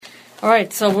All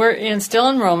right, so still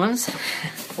in Romans.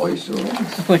 Oh, you're still in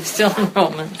Romans? We're still in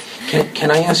Romans. Can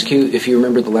I ask you, if you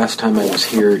remember the last time I was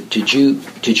here, did you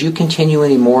continue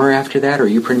any more after that, or are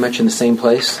you pretty much in the same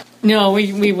place? No,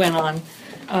 we went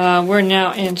on. We're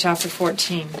now in chapter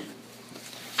 14.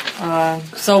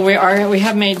 So we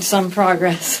have made some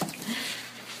progress.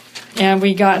 And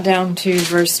we got down to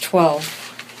verse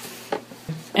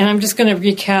 12. And I'm just going to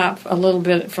recap a little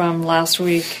bit from last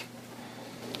week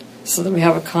so that we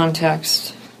have a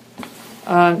context.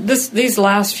 These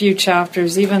last few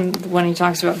chapters, even when he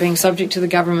talks about being subject to the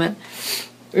government,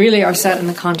 really are set in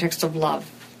the context of love.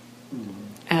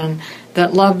 And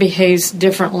that love behaves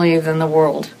differently than the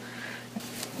world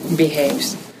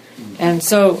behaves. And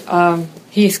so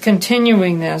he's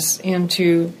continuing this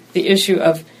into the issue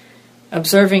of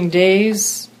observing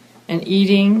days and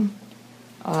eating,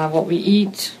 what we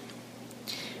eat.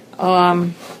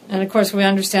 And of course we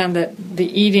understand that the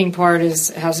eating part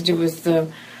has to do with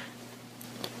the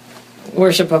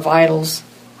worship of idols,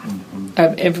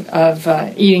 of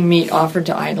eating meat offered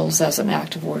to idols as an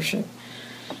act of worship.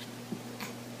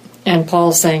 And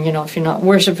Paul's saying, if you're not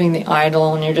worshiping the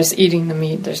idol and you're just eating the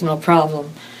meat, there's no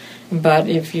problem. But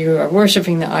if you are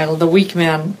worshiping the idol, the weak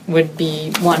man would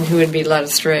be one who would be led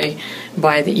astray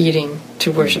by the eating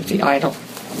to worship the idol.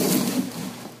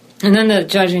 And then the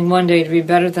judging one day to be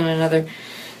better than another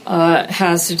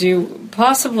has to do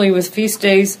possibly with feast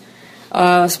days,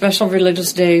 special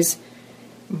religious days,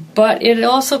 but it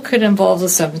also could involve the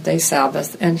seventh-day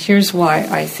Sabbath. And here's why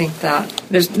I think that.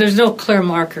 There's no clear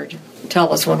marker to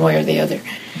tell us one way or the other.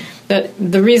 But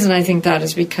the reason I think that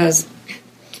is because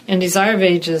in Desire of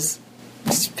Ages,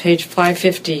 page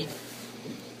 550,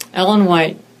 Ellen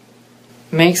White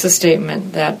makes a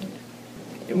statement that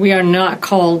we are not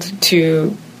called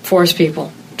to force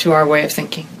people to our way of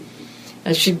thinking.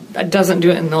 And she doesn't do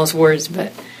it in those words,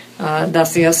 but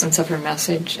that's the essence of her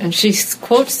message. And she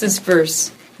quotes this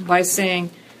verse by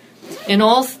saying, in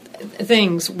all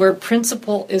things where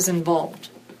principle is involved,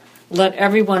 let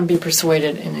everyone be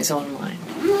persuaded in his own mind.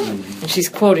 And she's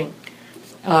quoting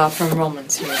from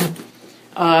Romans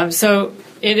here. So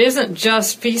it isn't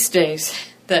just feast days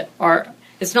that are,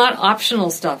 it's not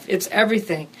optional stuff, it's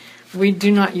everything. We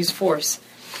do not use force.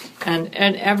 And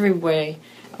every way,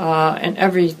 and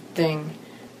everything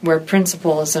where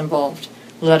principle is involved,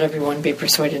 let everyone be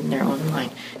persuaded in their own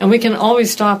mind. And we can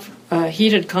always stop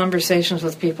heated conversations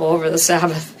with people over the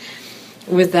Sabbath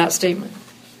with that statement.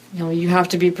 You have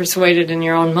to be persuaded in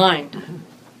your own mind.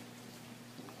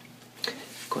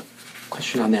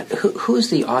 Question on that: Who is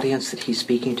the audience that he's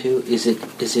speaking to? Is it?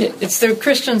 It's the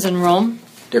Christians in Rome.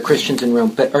 They're Christians in Rome,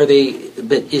 but are they?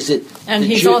 But is it? And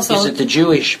is it the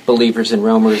Jewish believers in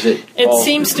Rome, or is it? It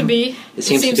seems to be. It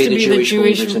seems to be the Jewish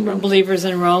believers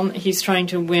in Rome. He's trying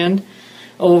to win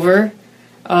over,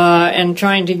 and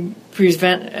trying to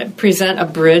present a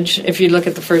bridge. If you look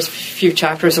at the first few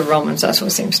chapters of Romans, that's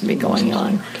what seems to be going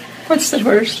on. What's the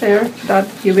verse there? That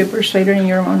you be persuaded in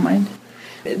your own mind.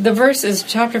 The verse is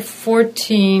chapter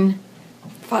 14,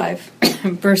 5.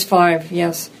 verse 5.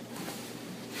 Yes.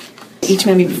 Each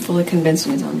man be fully convinced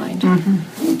in his own mind.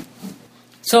 Mm-hmm.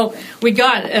 So we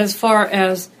got as far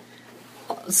as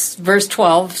verse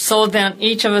 12. So then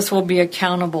each of us will be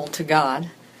accountable to God.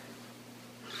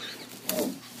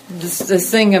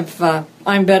 This thing of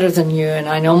I'm better than you and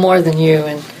I know more than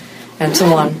you and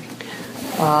so on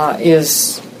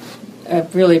is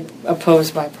really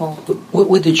opposed by Paul. What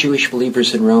would the Jewish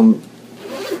believers in Rome,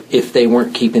 if they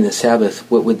weren't keeping the Sabbath,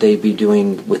 what would they be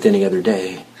doing with any other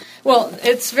day? Well,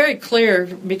 it's very clear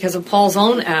because of Paul's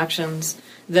own actions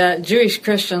that Jewish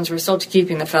Christians were still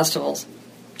keeping the festivals.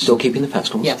 Still keeping the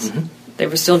festivals? Yes. Mm-hmm. They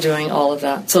were still doing all of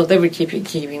that. So they would keep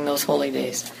keeping those holy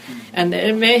days. And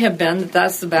it may have been that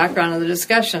that's the background of the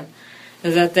discussion,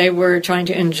 that they were trying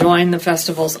to enjoin the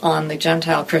festivals on the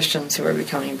Gentile Christians who were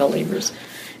becoming believers.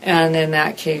 And in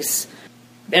that case,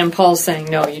 and Paul's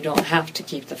saying, no, you don't have to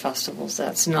keep the festivals.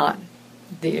 That's not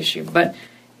the issue. But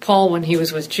Paul, when he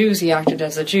was with Jews, he acted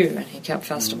as a Jew, and he kept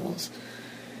festivals.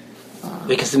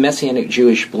 Because the Messianic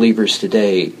Jewish believers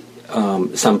today,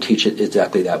 some teach it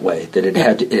exactly that way. That it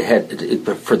had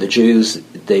for the Jews,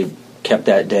 they kept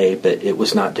that day, but it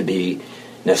was not to be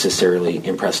necessarily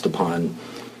impressed upon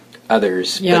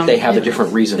others. Yeah, but they have a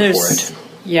different reason for it.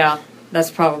 Yeah,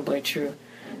 that's probably true.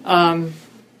 I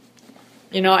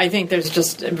think there's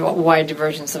just a wide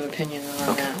divergence of opinion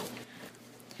on that.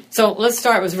 So let's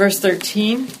start with verse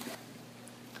 13.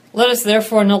 Let us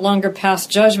therefore no longer pass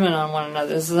judgment on one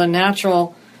another. This is a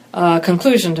natural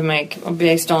conclusion to make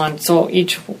based on, so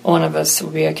each one of us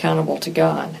will be accountable to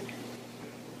God.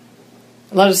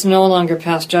 Let us no longer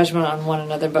pass judgment on one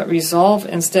another, but resolve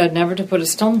instead never to put a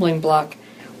stumbling block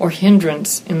or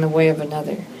hindrance in the way of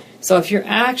another. So if your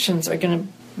actions are going to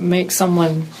make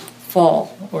someone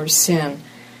fall or sin,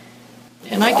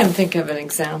 and I can think of an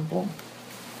example.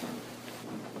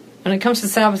 When it comes to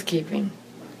Sabbath keeping,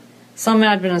 some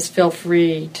Adventists feel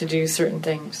free to do certain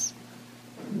things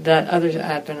that other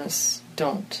Adventists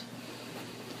don't.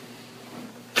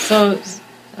 So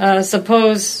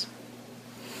suppose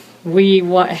we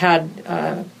had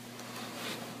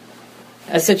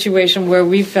a situation where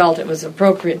we felt it was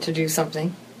appropriate to do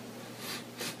something,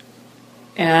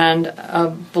 and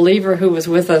a believer who was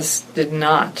with us did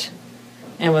not,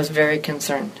 and was very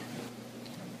concerned.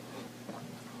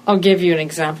 I'll give you an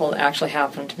example that actually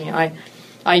happened to me.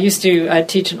 I used to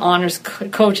teach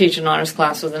co-teach an honors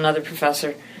class with another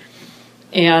professor,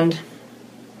 and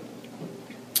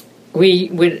we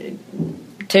would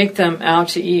take them out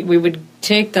to eat. We would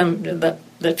take them,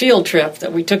 the field trip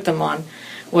that we took them on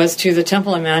was to the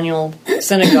Temple Emmanuel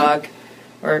Synagogue,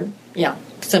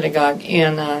 synagogue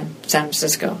in San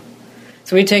Francisco.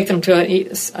 So we take them to a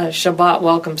Shabbat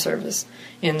welcome service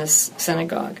in this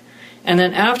synagogue. And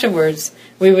then afterwards,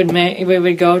 we would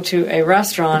go to a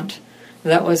restaurant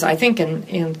that was, I think,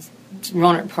 in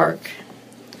Rohnert Park,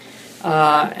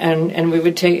 and we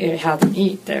would have them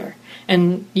eat there.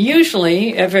 And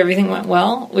usually, if everything went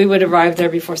well, we would arrive there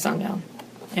before sundown,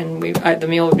 and the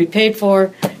meal would be paid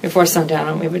for before sundown,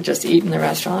 and we would just eat in the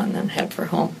restaurant and then head for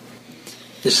home.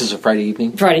 This is a Friday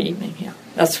evening? Friday evening, yeah.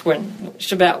 That's when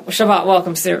Shabbat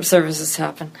welcome services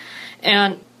happen.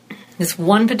 And this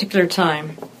one particular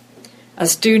time, a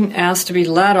student asked to be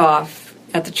let off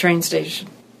at the train station,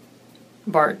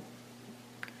 BART.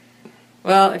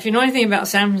 Well, if you know anything about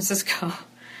San Francisco,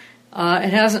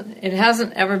 it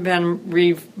hasn't ever been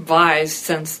revised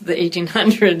since the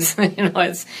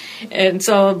 1800s. And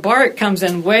so BART comes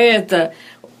in way at the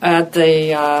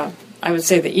I would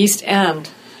say the east end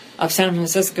of San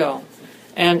Francisco,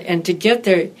 and to get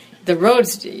there, the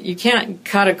roads, you can't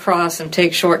cut across and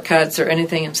take shortcuts or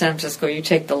anything in San Francisco. You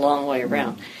take the long way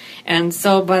around. And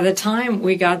so by the time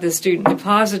we got the student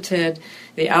deposited,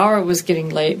 the hour was getting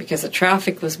late because the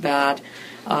traffic was bad.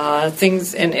 And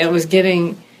it was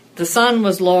the sun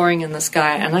was lowering in the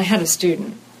sky, and I had a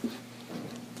student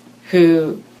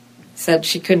who said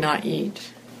she could not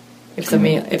eat if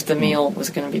the meal was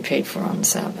going to be paid for on the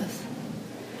Sabbath.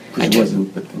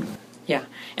 Yeah.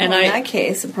 And in that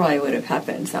case, it probably would have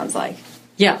happened, sounds like.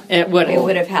 Yeah, it would have. It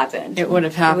would have happened. It would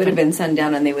have happened. It would have been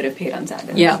sundown and they would have paid on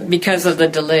Sabbath. Yeah, because of the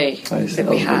delay that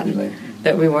we had,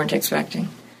 that we weren't expecting.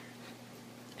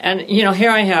 And,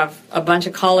 here I have a bunch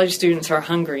of college students who are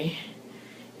hungry,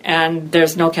 and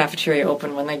there's no cafeteria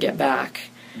open when they get back.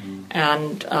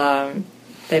 And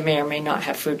they may or may not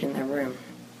have food in their room.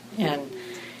 And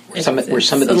were some of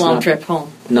these a long trip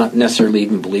home. Not necessarily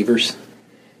even believers?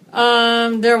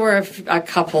 There were a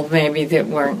couple maybe that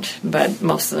weren't, but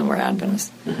most of them were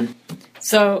Adventists. Mm-hmm.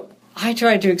 So I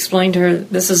tried to explain to her,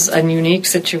 this is a unique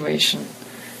situation.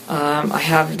 I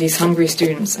have these hungry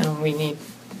students, and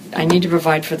I need to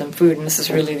provide for them food, and this is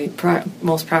really the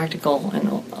most practical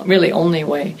and really only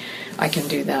way I can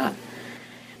do that.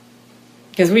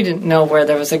 Because we didn't know where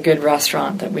there was a good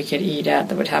restaurant that we could eat at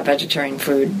that would have vegetarian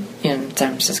food in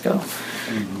San Francisco.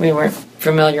 Mm-hmm. We weren't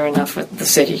familiar enough with the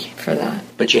city for that.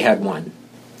 But you had one.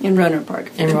 In Rohnert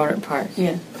Park. In Rohnert Park.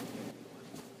 Yeah.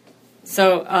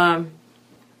 So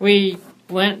we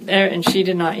went there, and she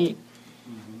did not eat.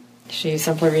 Mm-hmm. She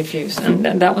simply refused.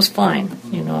 And that was fine,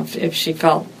 if she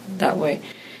felt that way.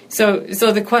 So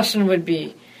the question would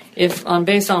be,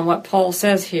 based on what Paul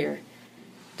says here,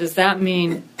 does that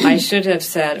mean I should have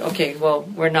said, okay, well,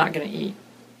 we're not going to eat.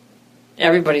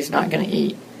 Everybody's not going to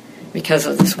eat because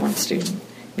of this one student,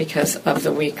 because of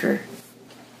the weaker,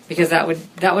 because that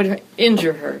would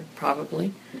injure her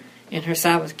probably in her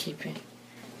Sabbath keeping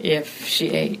if she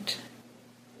ate.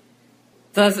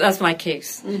 So that's my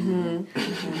case. Mm-hmm.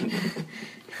 Mm-hmm.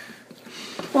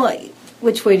 Well,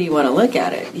 which way do you want to look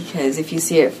at it? Because if you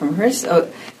see it from her,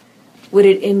 would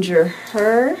it injure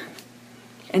her?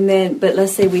 But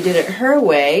let's say we did it her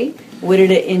way, would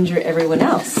it injure everyone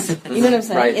else? You know what I'm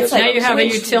saying? Right. It's like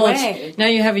now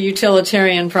you have a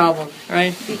utilitarian problem,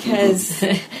 right? Because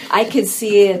I could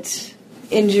see it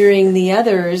injuring the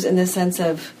others in the sense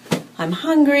of I'm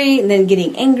hungry and then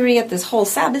getting angry at this whole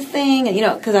Sabbath thing,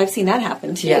 and because I've seen that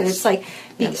happen too. Yes. It's like,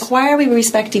 why are we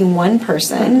respecting one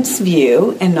person's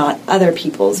view and not other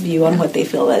people's view on what they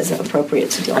feel is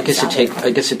appropriate to do? I guess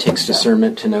it takes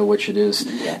discernment to know which it is.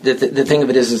 Yeah. The thing of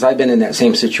it is I've been in that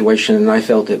same situation, and I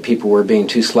felt that people were being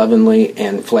too slovenly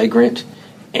and flagrant,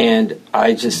 and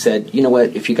I just said, you know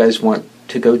what, if you guys want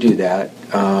to go do that,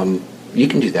 you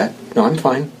can do that. No, I'm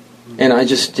fine. And I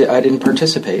didn't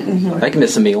participate. I can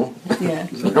miss a meal. Yeah.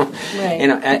 You know? Right.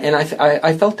 And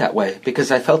I felt that way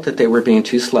because I felt that they were being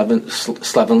too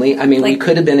slovenly. I mean, we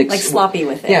could have been like sloppy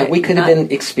with it. Yeah, we could have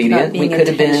been expedient. We could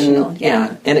have been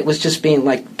and it was just being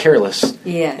like careless.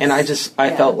 Yes. And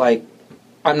I felt like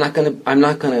I'm not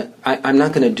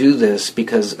gonna do this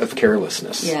because of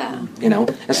carelessness. Yeah. You know,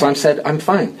 and so I said I'm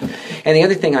fine. And the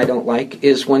other thing I don't like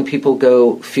is when people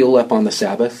go fuel up on the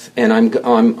Sabbath, and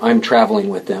I'm traveling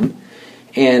with them,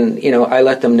 and you know I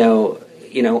let them know,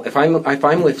 you know, if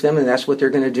I'm with them and that's what they're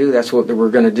going to do, that's what we're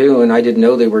going to do, and I didn't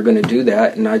know they were going to do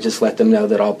that, and I just let them know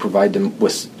that I'll provide them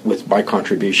with my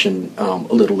contribution a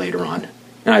little later on,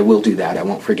 and I will do that. I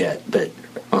won't forget, but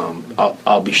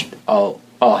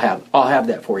I'll have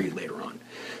that for you later on.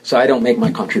 So I don't make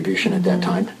my contribution at that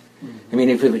time. I mean,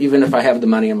 even if I have the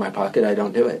money in my pocket, I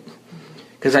don't do it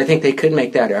because I think they could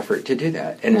make that effort to do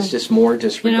that, and it's just more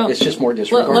disregard. It's just more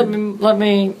disregard. Let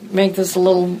me make this a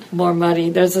little more muddy.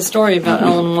 There's a story about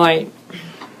Ellen White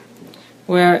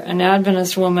where an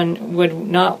Adventist woman would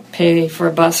not pay for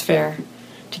a bus fare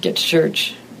to get to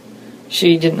church.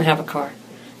 She didn't have a car.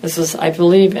 This was, I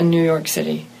believe, in New York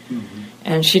City,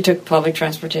 and she took public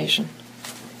transportation.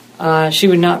 She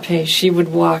would not pay. She would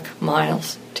walk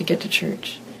miles to get to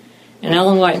church. And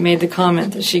Ellen White made the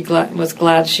comment that she was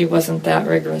glad she wasn't that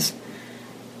rigorous.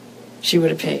 She would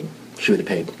have paid. She would have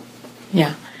paid.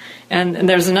 Yeah. And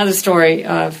there's another story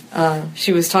of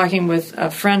she was talking with a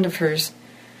friend of hers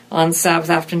on Sabbath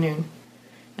afternoon,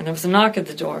 and there was a knock at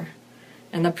the door.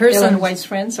 And the person... Ellen White's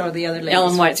friends or the other ladies?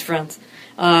 Ellen White's friends.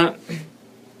 And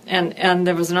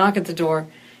there was a knock at the door.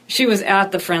 She was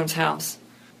at the friend's house.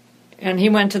 And he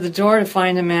went to the door to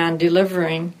find a man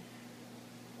delivering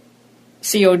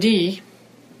COD.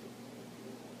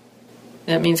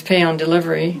 That means pay on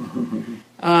delivery.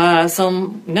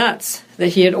 Some nuts that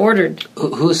he had ordered.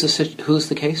 Who's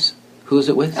the case? Who is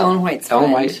it with? Ellen White's friend.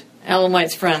 Ellen White. Ellen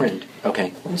White's friend.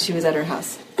 Okay. And she was at her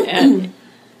house.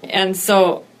 And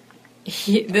so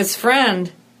this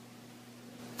friend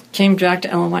came back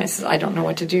to Ellen White and says, I don't know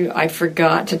what to do. I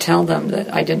forgot to tell them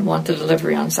that I didn't want the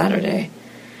delivery on Saturday.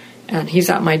 And he's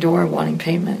at my door wanting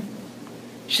payment.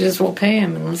 She says, well, pay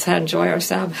him and let's enjoy our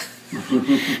Sabbath.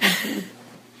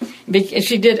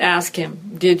 She did ask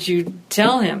him, did you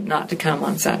tell him not to come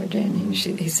on Saturday? And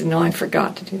he said, no, I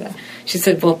forgot to do that. She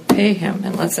said, well, pay him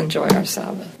and let's enjoy our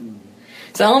Sabbath.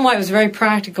 So Ellen White was very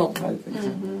practical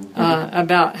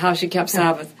about how she kept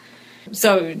Sabbath.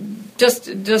 So just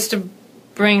to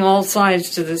bring all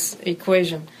sides to this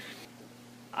equation,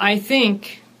 I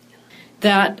think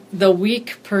that the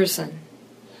weak person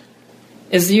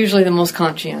is usually the most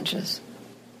conscientious.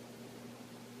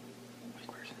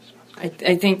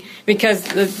 I think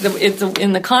because it's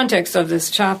in the context of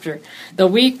this chapter, the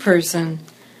weak person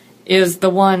is the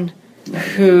one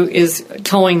who is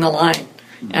towing the line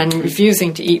and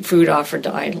refusing to eat food offered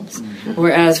to idols.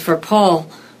 Whereas for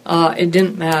Paul, it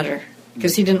didn't matter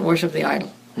because he didn't worship the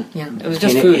idol. Yeah, it was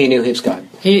just food. He knew his God.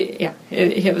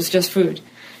 It was just food.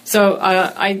 So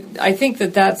I think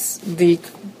that's the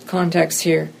context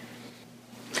here.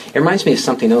 It reminds me of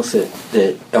something else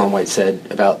that Ellen White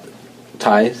said about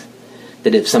tithe,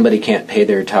 that if somebody can't pay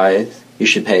their tithe, you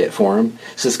should pay it for them.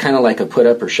 So it's kind of like a put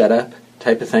up or shut up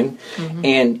type of thing.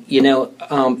 And, you know,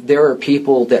 there are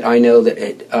people that I know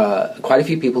that, quite a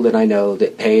few people that I know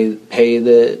that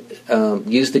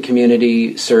use the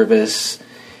community service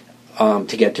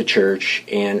to get to church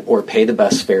or pay the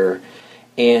bus fare.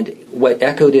 And what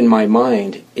echoed in my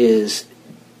mind is,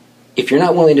 if you're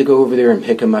not willing to go over there and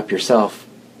pick them up yourself,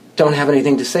 don't have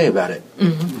anything to say about it.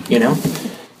 You know?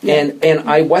 And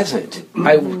I wasn't.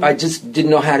 I just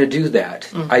didn't know how to do that.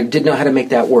 I didn't know how to make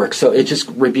that work. So it just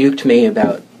rebuked me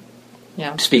about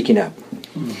speaking up.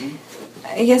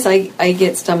 I guess I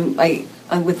get stung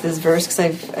with this verse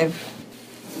because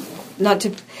I've not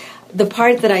to. The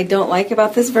part that I don't like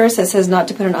about this verse that says not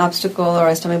to put an obstacle or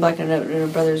a stumbling block in a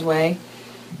brother's way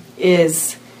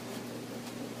is,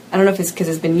 I don't know if it's because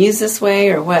it's been used this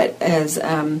way or what, as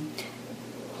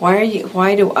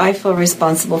why do I feel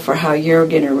responsible for how you're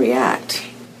going to react?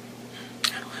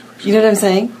 You know what I'm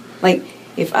saying? Like,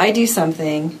 if I do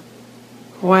something,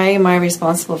 why am I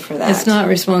responsible for that? It's not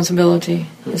responsibility.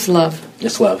 It's love.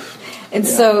 It's love. And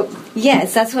so,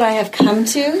 yes, that's what I have come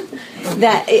to.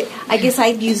 I guess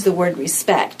I'd use the word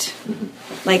respect.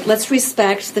 Like, let's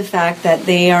respect the fact that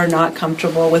they are not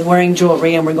comfortable with wearing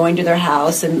jewelry and we're going to their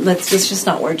house, and let's just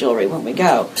not wear jewelry when we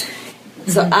go.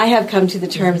 So I have come to the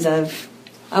terms of,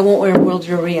 I won't wear world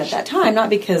jewelry at that time, not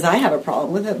because I have a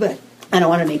problem with it, but I don't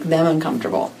want to make them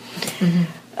uncomfortable.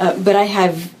 But I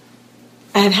have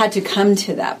I have had to come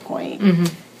to that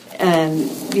point.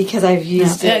 Because I've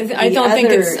used it. I don't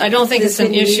think it's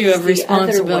an issue of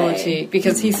responsibility,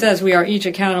 because he says we are each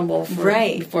accountable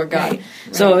before God. Right.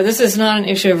 So this is not an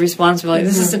issue of responsibility.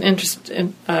 This is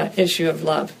an issue of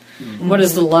love. What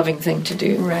is the loving thing to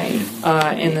do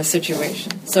in the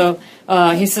situation? So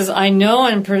he says, I know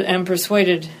and am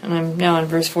persuaded, and I'm now in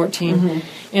verse 14,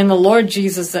 in the Lord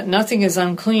Jesus that nothing is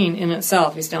unclean in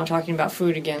itself. He's now talking about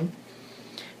food again.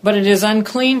 But it is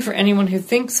unclean for anyone who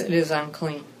thinks it is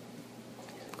unclean.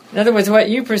 In other words, what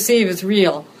you perceive is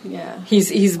real. Yeah.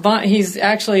 He's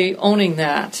actually owning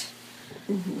that.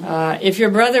 If your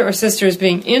brother or sister is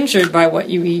being injured by what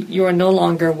you eat, you are no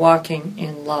longer walking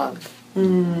in love.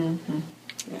 Yeah.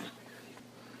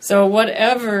 So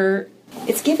whatever,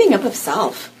 it's giving up of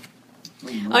self.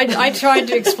 I tried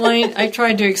to explain. I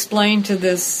tried to explain to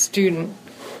this student,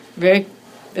 very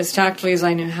as tactfully as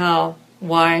I knew how,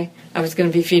 why I was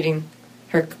going to be feeding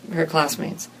her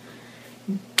classmates.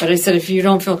 But I said, if you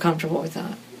don't feel comfortable with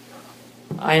that,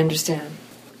 I understand.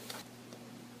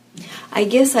 I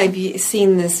guess I've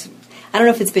seen this, I don't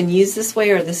know if it's been used this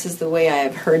way or this is the way I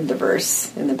have heard the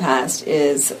verse in the past,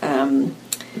 is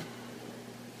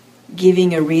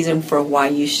giving a reason for why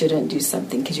you shouldn't do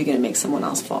something because you're going to make someone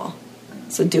else fall.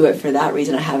 So do it for that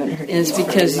reason. I haven't heard it. It's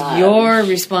because you're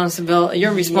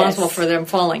responsible for them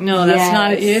falling. No, that's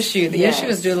not the issue. The issue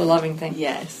is do the loving thing.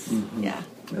 Yes. Yeah.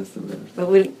 That's the verse.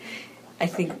 But I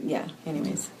think,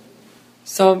 anyways.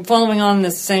 So following on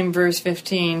this same verse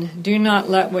 15, do not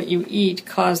let what you eat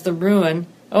cause the ruin.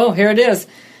 Oh, here it is.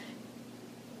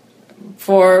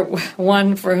 For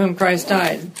one for whom Christ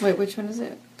died. Wait, which one is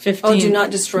it? 15. Oh, do not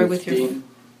destroy 15.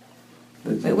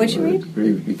 With your... Wait, what'd you read?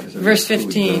 Verse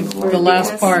 15, the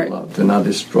last part. Do not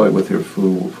destroy with your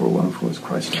food for one for whom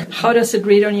Christ died. How does it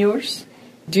read on yours?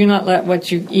 Do not let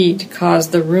what you eat cause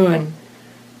the ruin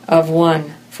of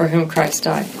one for whom Christ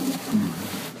died.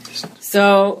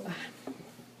 So,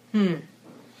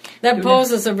 that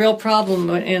poses a real problem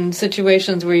in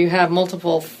situations where you have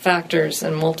multiple factors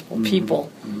and multiple people.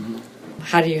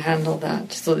 How do you handle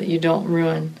that so that you don't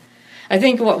ruin? I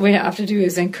think what we have to do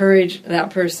is encourage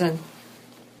that person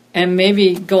and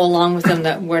maybe go along with them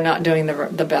that we're not doing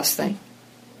the best thing.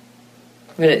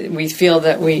 But we feel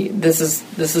that this is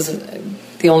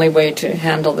the only way to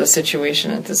handle the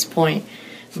situation at this point,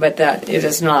 but that it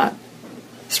is not,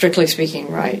 strictly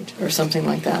speaking, right, or something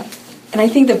like that. And I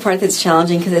think the part that's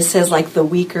challenging, because it says like the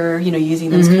weaker, using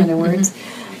those kind of words,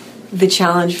 the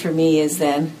challenge for me is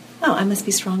then, I must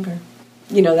be stronger.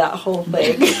 That whole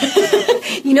thing.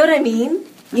 You know what I mean?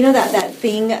 That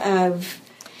thing of...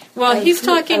 Well, he's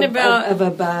talking about... Of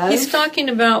above. He's talking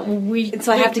about weakness. And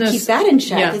so I have to keep that in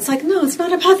check. Yeah. It's like, no, it's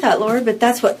not about that, Lord, but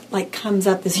that's what comes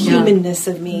up, this humanness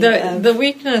of me. The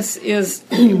weakness is...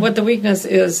 what the weakness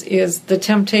is the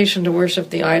temptation to worship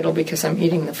the idol because I'm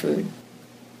eating the food.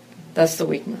 That's the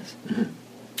weakness.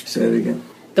 Say it again.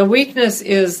 The weakness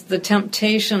is the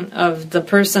temptation of the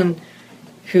person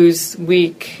who's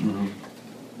weak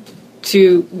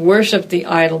to worship the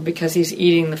idol because he's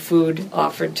eating the food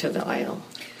offered to the idol.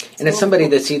 And it's somebody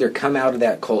that's either come out of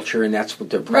that culture and that's what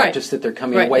their practice that they're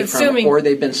coming away from, or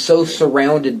they've been so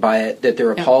surrounded by it that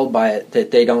they're appalled by it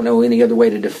that they don't know any other way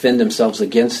to defend themselves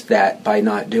against that by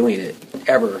not doing it,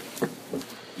 ever.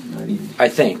 I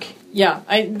think. Yeah,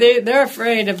 they're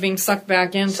afraid of being sucked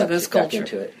back into this culture.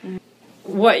 Into it.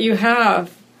 What you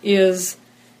have is,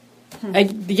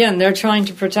 again, they're trying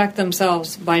to protect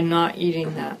themselves by not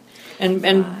eating that. And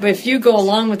if you go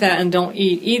along with that and don't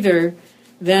eat either,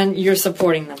 then you're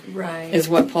supporting them, is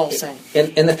what Paul's saying.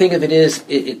 And the thing of it is,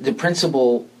 the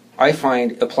principle, I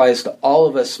find, applies to all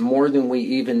of us more than we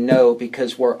even know,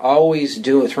 because we're always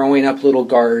throwing up little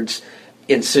guards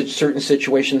in certain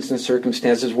situations and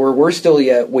circumstances where we're still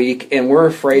yet weak, and we're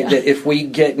afraid that if we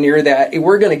get near that,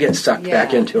 we're going to get sucked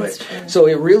back into it. True. So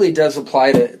it really does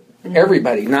apply to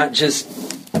everybody, not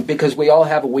just because we all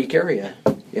have a weak area,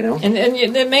 And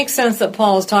it makes sense that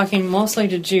Paul is talking mostly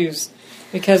to Jews,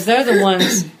 because they're the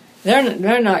ones,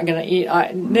 they're not going to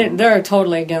eat, they're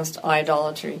totally against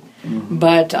idolatry.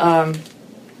 But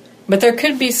there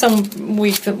could be some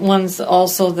weak ones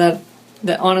also that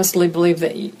honestly believe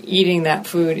that eating that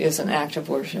food is an act of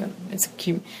worship.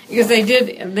 Because they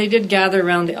did gather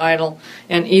around the idol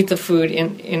and eat the food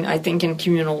in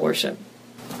communal worship.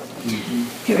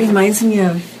 It reminds me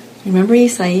of, remember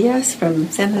Isaias from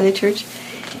San Jose Church?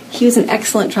 He was an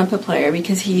excellent trumpet player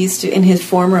because he used to, in his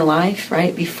former life,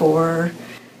 right, before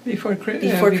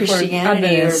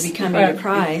Christianity or becoming a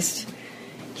Christ,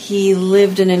 he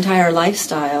lived an entire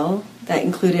lifestyle that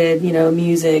included,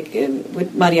 music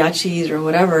with mariachis or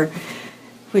whatever,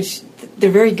 which they're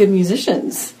very good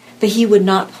musicians. but he would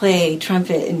not play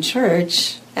trumpet in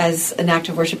church as an act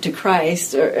of worship to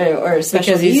Christ or a special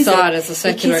because he music, saw it as a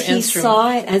secular because he instrument.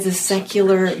 saw it as a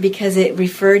secular, because it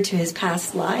referred to his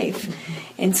past life.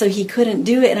 And so he couldn't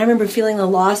do it. And I remember feeling a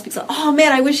loss because, oh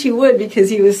man, I wish he would because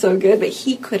he was so good, but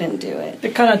he couldn't do it. The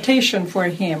connotation for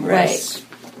him was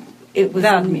It was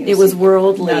that music, it was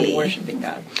worldly, not worshiping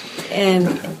God. and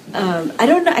I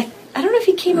don't know. I don't know if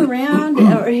he came around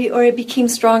or it became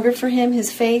stronger for him,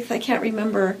 his faith. I can't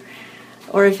remember,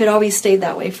 or if it always stayed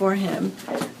that way for him.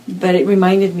 But it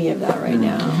reminded me of that right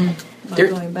now.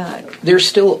 Going back, There's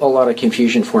still a lot of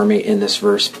confusion for me in this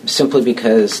verse, simply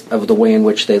because of the way in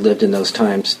which they lived in those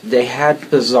times. They had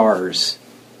bazaars,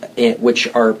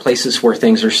 which are places where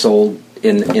things are sold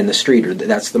in the street, or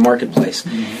that's the marketplace.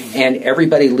 And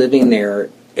everybody living there,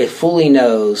 it fully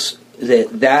knows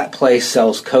that place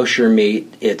sells kosher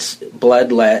meat. It's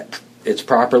bloodlet. It's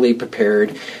properly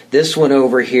prepared. This one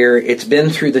over here, it's been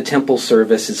through the temple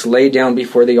service. It's laid down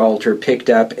before the altar, picked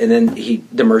up, and then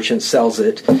the merchant sells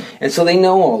it. And so they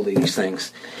know all these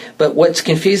things. But what's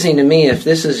confusing to me, if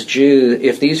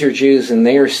these are Jews and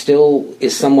they are still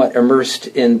is somewhat immersed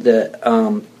in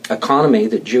the economy,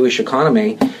 the Jewish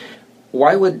economy,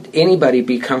 why would anybody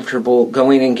be comfortable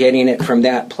going and getting it from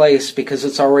that place because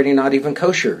it's already not even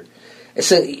kosher?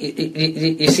 So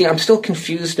you see, I'm still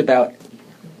confused about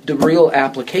the real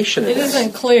application of It this.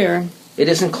 isn't clear. It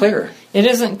isn't clear. It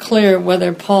isn't clear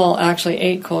whether Paul actually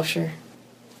ate kosher.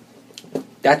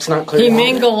 That's not clear. He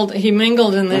at all.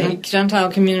 mingled in the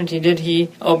Gentile community. Did he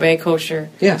obey kosher?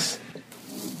 Yes.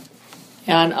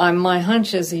 And my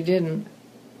hunch is he didn't.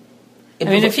 I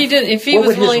mean, if he what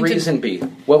was would willing his reason be?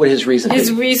 What would his reason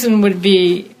his be? reason would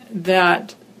be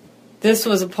that this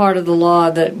was a part of the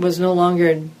law that was no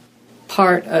longer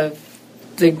part of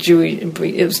the Jewish.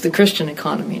 It was the Christian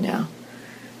economy now,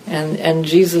 and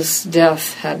Jesus'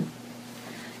 death had.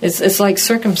 It's like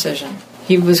circumcision.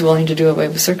 He was willing to do away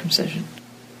with circumcision,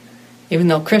 even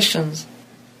though Christians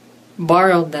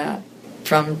borrowed that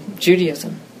from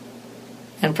Judaism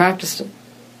and practiced it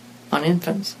on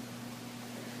infants.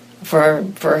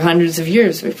 For hundreds of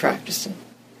years we've practiced it.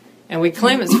 And we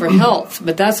claim it's for health,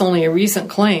 but that's only a recent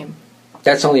claim.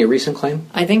 That's only a recent claim?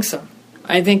 I think so.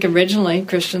 I think originally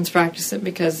Christians practiced it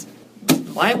because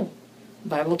the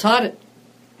Bible taught it.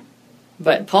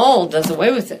 But Paul does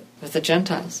away with it, with the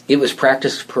Gentiles. It was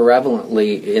practiced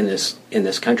prevalently in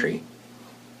this country.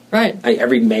 Right.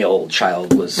 Every male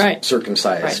child was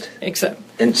circumcised. Right. Except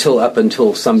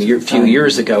until few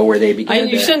years ago, where they began.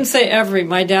 You shouldn't say every.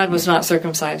 My dad was not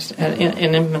circumcised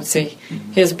in infancy.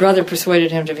 His brother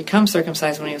persuaded him to become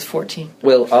circumcised when he was 14.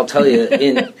 Well, I'll tell you,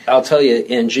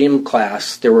 in gym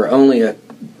class, there were only a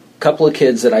couple of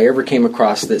kids that I ever came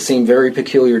across that seemed very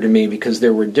peculiar to me because they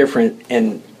were different,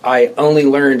 and I only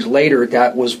learned later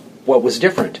that was what was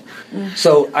different.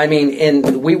 So, I mean,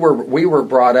 and we were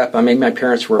brought up, I mean, my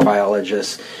parents were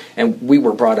biologists, and we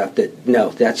were brought up that, no,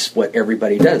 that's what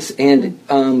everybody does. And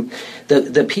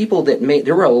the people that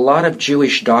there were a lot of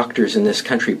Jewish doctors in this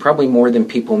country, probably more than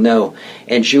people know,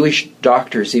 and Jewish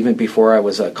doctors, even before I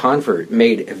was a convert,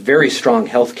 made very strong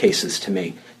health cases to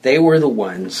me. They were the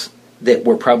ones that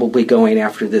were probably going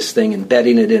after this thing and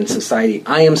betting it in society.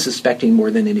 I am suspecting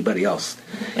more than anybody else.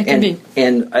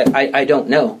 And I don't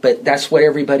know, but that's what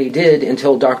everybody did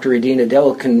until Dr. Edina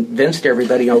Dell convinced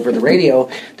everybody over the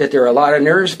radio that there are a lot of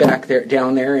nerves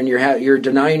down there, and you're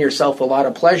denying yourself a lot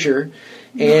of pleasure,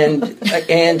 and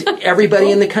everybody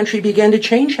in the country began to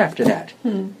change after that.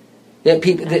 That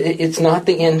it's not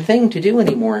the end thing to do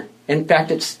anymore. In fact,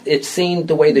 it's seen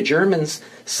the way the Germans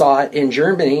saw it in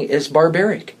Germany as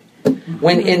barbaric.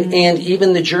 And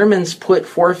even the Germans put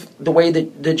forth the way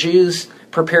that the Jews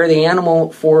prepare the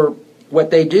animal for what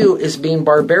they do as being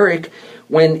barbaric,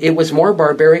 when it was more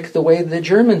barbaric the way the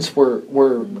Germans were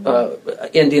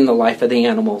ending the life of the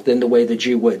animal than the way the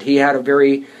Jew would. He had a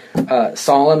very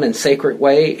solemn and sacred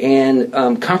way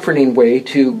and comforting way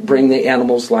to bring the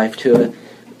animal's life to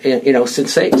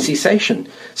cessation.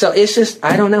 So it's just,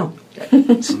 I don't know.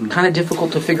 It's kind of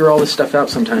difficult to figure all this stuff out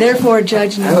sometimes. Therefore,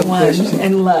 judge no one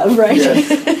and love, right? Yes.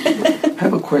 I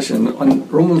have a question. On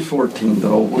Romans 14,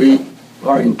 though, we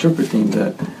are interpreting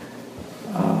that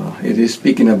it is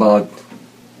speaking about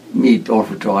meat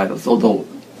offered to idols, although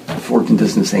 14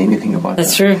 doesn't say anything about that.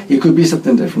 That's true. It could be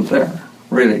something different there,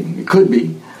 really. It could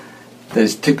be that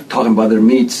it's talking about their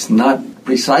meats, not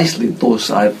precisely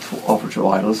those offered to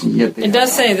idols, and yet it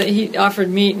does say that he offered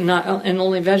meat and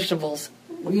only vegetables.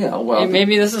 Yeah, well,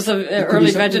 maybe this is an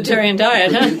early vegetarian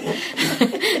diet, huh?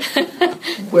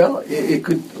 Well, it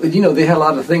could. They had a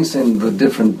lot of things in the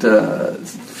different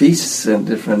feasts and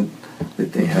different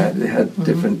that they had. They had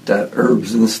different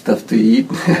herbs and stuff to eat,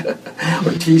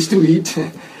 or teas to eat.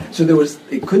 So there was.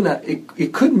 It could not.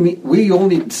 It couldn't mean. We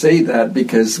only say that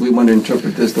because we want to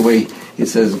interpret this the way it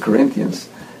says in Corinthians,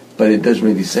 but it doesn't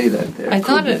really say that there. I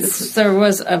thought there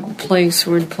was a place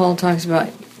where Paul talks about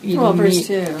eating verse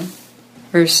meat. 2.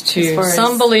 Verse 2.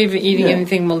 Some believe eating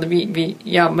anything will be.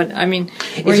 Yeah, but I mean,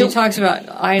 where he talks about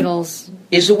idols.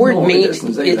 Is the word meat?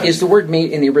 Is Is the word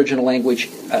meat in the original language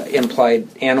implied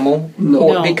animal?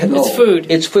 No, it's food.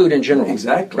 It's food in general.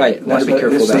 Exactly. Right. Want to be That's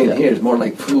careful what about they're saying that. here. It's more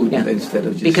like food Yeah. instead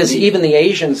of just Because meat. even the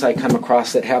Asians I come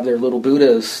across that have their little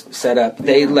Buddhas set up,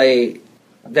 they lay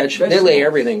they lay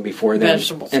everything before them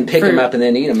Vegetables. and pick Fruit. them up and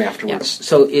then eat them afterwards. Yeah.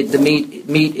 So the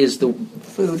meat is the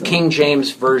King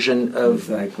James version of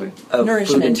Exactly. food in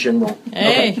Nourishment. general.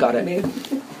 Hey. Okay, got it.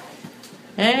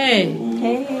 Hey,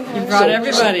 you brought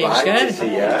everybody. Good.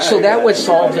 So that would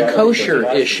solve the kosher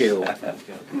issue.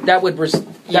 That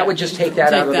would just take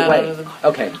that out of the way.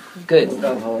 Okay, good.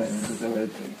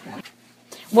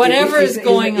 Whatever is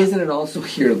going on. Isn't it also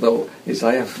here, though, as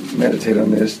I have meditated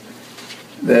on this,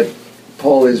 that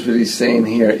Paul is really saying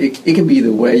here, it can be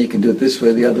the way, you can do it this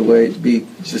way, the other way, be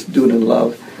just do it in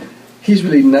love. He's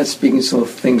really not speaking some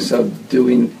things of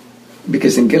doing,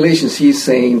 because in Galatians he's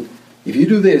saying, if you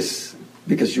do this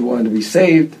because you want to be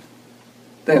saved,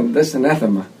 then that's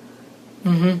anathema.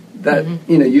 Mm-hmm. That,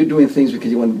 you're doing things because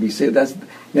you want to be saved. And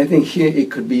I think here it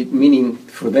could be meaning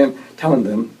for them, telling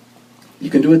them,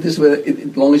 you can do it this way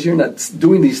as long as you're not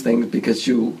doing these things because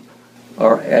you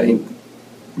are adding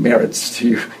merits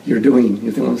to your doing.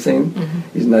 You think what I'm saying?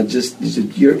 Mm-hmm. It's not just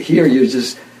you're here.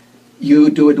 You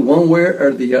do it one way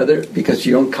or the other because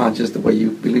you're unconscious the way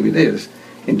you believe it is,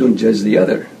 and don't judge the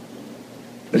other.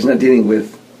 But it's not dealing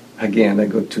with. Again, I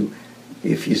go to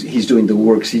if he's doing the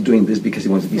works, he's doing this because he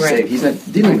wants to be saved. He's not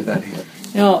dealing with that here.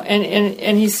 No,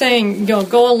 and he's saying,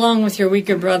 go along with your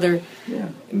weaker brother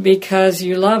because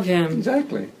you love him.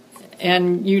 Exactly.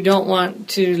 And you don't want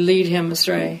to lead him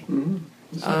astray.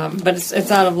 Mm-hmm. But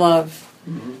it's out of love.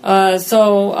 Mm-hmm.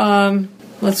 So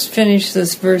let's finish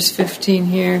this verse 15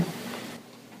 here.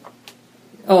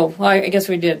 Oh, I guess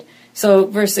we did. So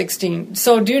verse 16.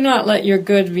 So do not let your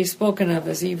good be spoken of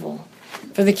as evil.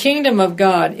 For the kingdom of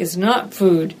God is not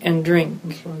food and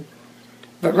drink,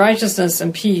 but righteousness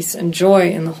and peace and joy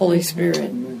in the Holy Spirit.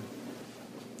 Amen.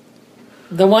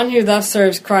 The one who thus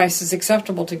serves Christ is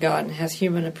acceptable to God and has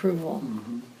human approval.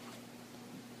 Mm-hmm.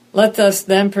 Let us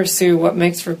then pursue what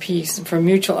makes for peace and for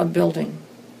mutual upbuilding.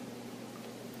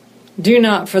 Do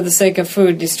not, for the sake of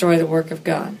food, destroy the work of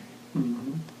God.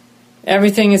 Mm-hmm.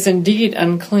 Everything is indeed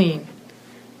unclean,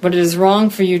 but it is wrong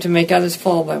for you to make others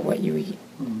fall by what you eat.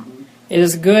 Mm-hmm. It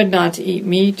is good not to eat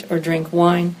meat or drink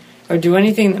wine or do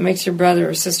anything that makes your brother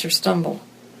or sister stumble.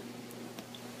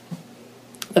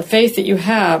 The faith that you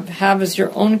have as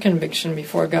your own conviction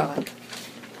before God.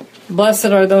 Blessed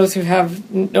are those who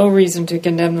have no reason to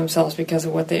condemn themselves because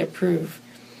of what they approve.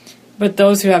 But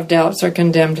those who have doubts are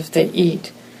condemned if they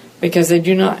eat, because they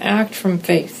do not act from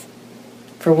faith.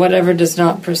 For whatever does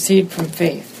not proceed from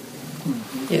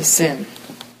faith is sin.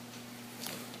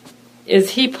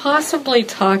 Is he possibly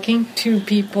talking to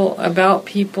people about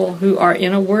people who are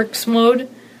in a works mode?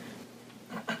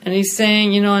 And he's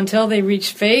saying, until they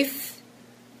reach faith,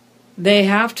 they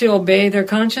have to obey their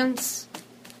conscience?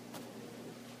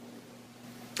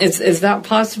 Is that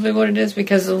possibly what it is?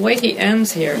 Because the way he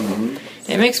ends here,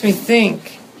 it makes me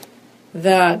think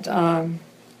that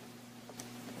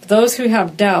those who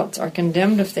have doubts are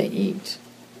condemned if they eat,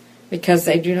 because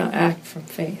they do not act from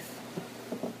faith.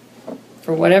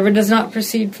 For whatever does not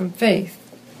proceed from faith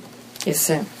is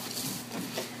sin.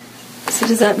 So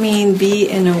does that mean be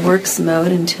in a works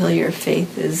mode until your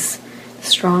faith is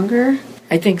stronger?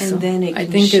 I think so. And then it can I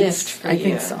think shift for I you.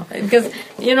 think so. Because,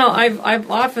 I've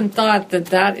often thought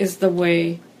that is the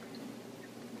way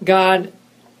God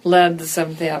led the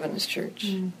Seventh-day Adventist Church.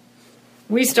 Mm.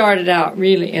 We started out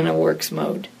really in a works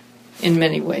mode in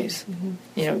many ways.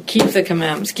 Mm-hmm. Keep the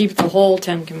commandments, keep the whole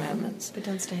 10 Commandments. But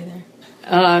don't stay there.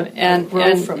 And we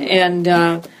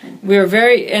were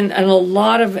and a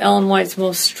lot of Ellen White's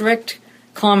most strict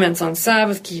comments on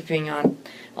Sabbath keeping, on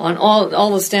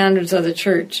all the standards of the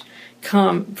church,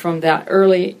 come from that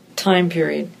early time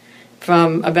period,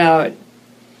 from about,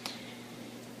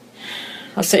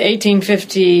 I'll say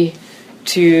 1850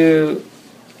 to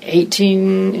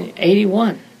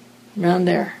 1881, around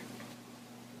there.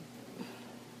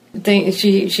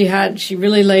 She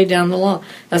really laid down the law.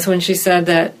 That's when she said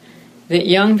that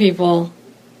young people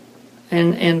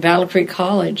in Battle Creek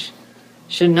College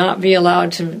should not be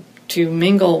allowed to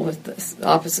mingle with the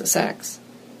opposite sex.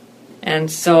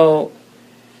 And so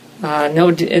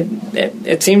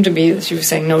It seemed to be that she was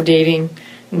saying no dating,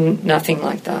 nothing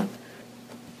like that.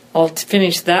 I'll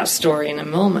finish that story in a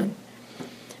moment.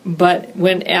 But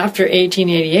after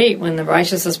 1888, when the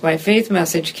Righteousness by Faith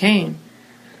message came,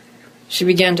 she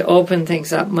began to open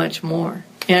things up much more.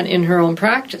 And in her own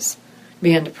practice,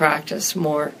 began to practice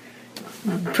more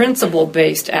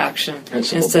principle-based action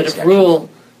instead of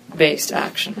rule-based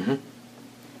action.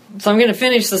 Mm-hmm. So I'm going to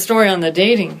finish the story on the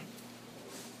dating.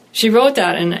 She wrote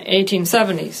that in the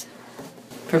 1870s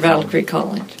for Battle Creek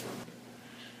College.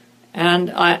 And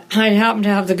I happened to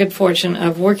have the good fortune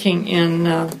of working in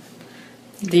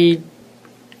it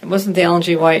wasn't the Ellen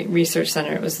G. White Research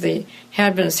Center, it was the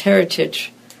Adventist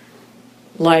Heritage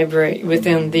Library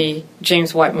within the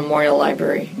James White Memorial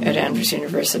Library at Andrews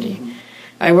University.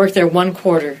 I worked there 1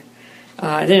 quarter.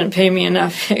 They didn't pay me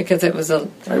enough because it was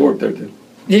I worked there too.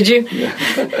 Did you? Yeah.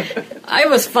 It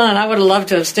was fun. I would have loved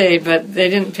to have stayed, but they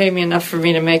didn't pay me enough for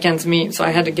me to make ends meet, so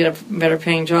I had to get a better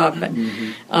paying job. But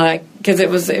because it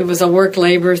was a work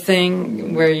labor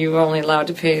thing where you were only allowed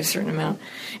to pay a certain amount.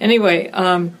 Anyway,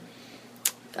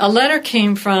 a letter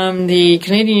came from the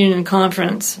Canadian Union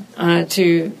Conference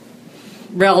to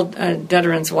Rel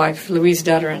Dederan's wife, Louise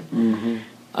Dederan,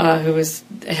 who was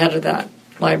the head of that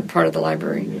part of the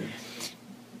library,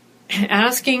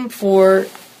 asking for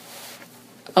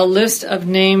a list of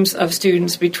names of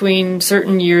students between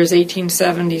certain years,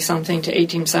 1870-something to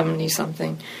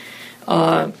 1870-something,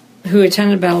 who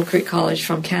attended Battle Creek College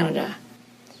from Canada.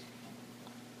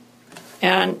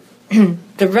 And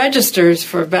the registers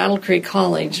for Battle Creek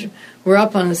College were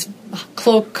up on this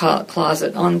cloak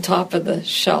closet on top of the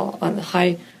shelf, on the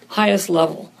highest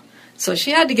level. So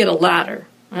she had to get a ladder.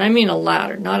 And I mean a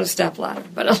ladder, not a step ladder,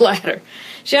 but a ladder.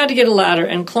 She had to get a ladder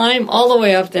and climb all the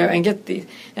way up there and get the...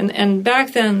 And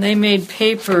back then, they made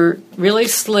paper really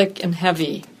slick and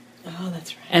heavy. Oh,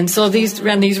 that's right. And so these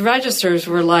registers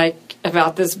were like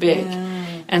about this big.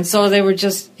 And so they were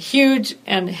just huge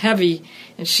and heavy.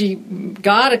 And she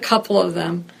got a couple of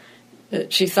them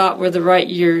that she thought were the right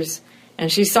years.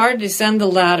 And she started to descend the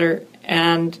ladder,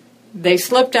 and they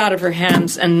slipped out of her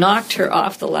hands and knocked her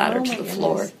off the ladder to the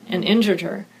floor and injured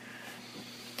her.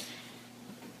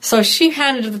 So she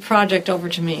handed the project over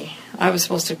to me. I was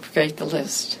supposed to create the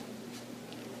list.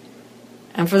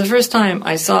 And for the first time,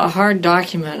 I saw a hard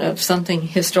document of something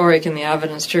historic in the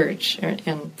Adventist Church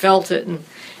and felt it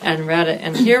and read it.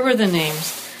 And here were the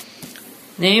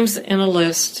names in a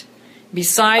list.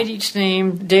 Beside each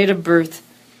name, date of birth,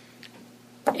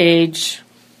 age,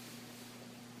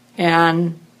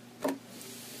 and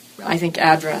I think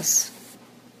address.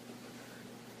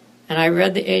 And I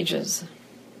read the ages.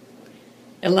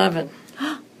 11.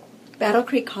 Battle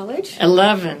Creek College?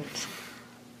 11.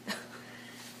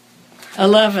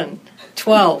 11.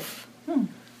 12.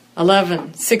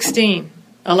 11. 16.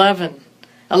 11.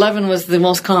 11 was the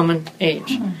most common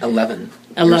age. 11.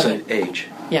 11. Years of age.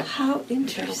 Yeah. How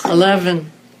interesting.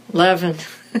 11.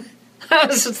 I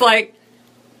was just like,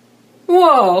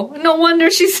 whoa. No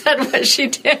wonder she said what she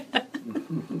did.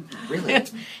 Really?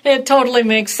 It totally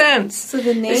makes sense. So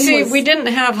the name See, was... we didn't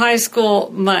have high school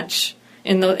much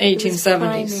in the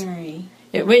 1870s. Primary.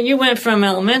 You went from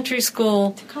elementary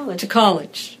school To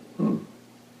college.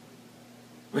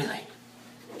 Really?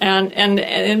 And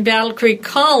in Battle Creek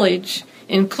College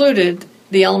included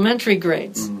the elementary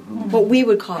grades. What we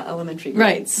would call elementary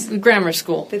grades. Right, grammar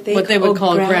school. What they would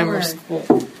call grammar school.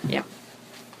 Yeah.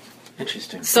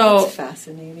 Interesting. So That's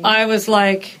fascinating. I was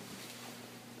like,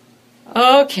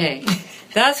 okay,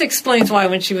 that explains why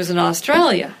when she was in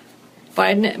Australia,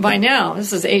 by now,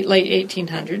 this is late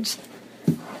 1800s,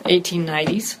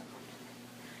 1890s,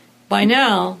 by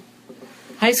now,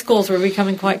 high schools were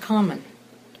becoming quite common.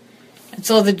 And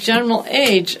so the general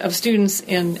age of students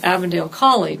in Avondale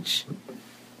College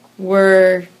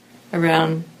were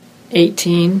around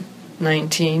 18,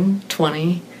 19,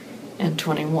 20, and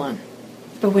 21.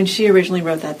 But when she originally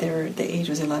wrote that, the age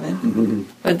was 11.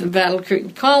 But the Battle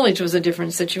Creek College was a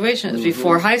different situation. It was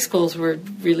before high schools were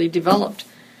really developed.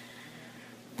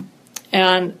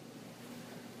 And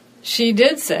she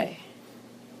did say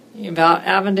about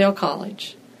Avondale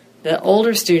College that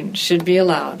older students should be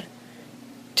allowed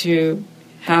to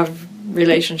have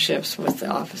relationships with the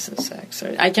opposite sex.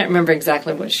 I can't remember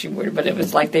exactly what she worded, but it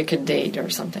was like they could date or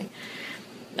something.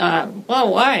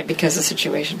 Well, why? Because the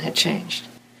situation had changed.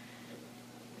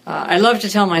 I love to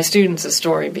tell my students a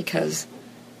story because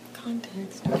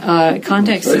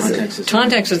context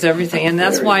is everything, and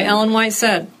that's why Ellen White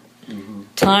said,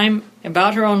 time,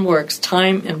 about her own works,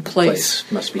 time and place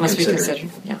must be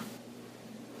considered. Yeah.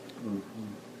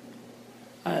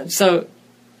 So,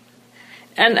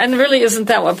 and really, isn't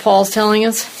that what Paul's telling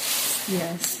us?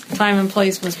 Yes. Time and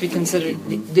place must be considered.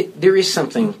 There is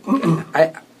something.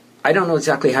 I don't know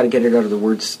exactly how to get it out of the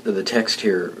words of the text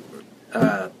here,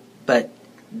 but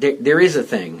there is a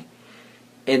thing,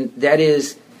 and that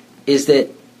is that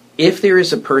if there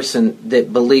is a person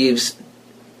that believes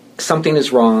something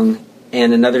is wrong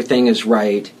and another thing is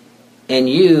right, and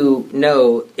you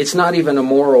know it's not even a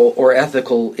moral or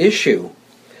ethical issue,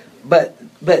 but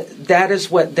that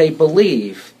is what they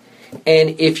believe,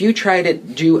 and if you try to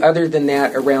do other than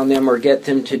that around them or get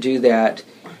them to do that,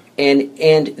 and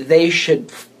they should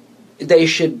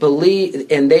believe,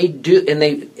 and they do,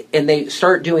 and they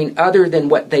start doing other than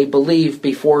what they believe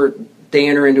before they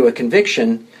enter into a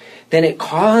conviction, then it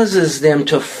causes them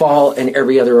to fall in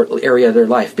every other area of their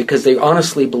life because they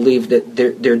honestly believe that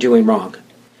they're doing wrong.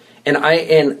 And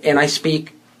I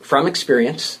speak from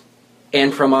experience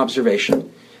and from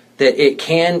observation that it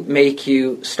can make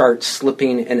you start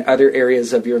slipping in other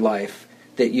areas of your life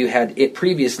that you had it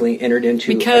previously entered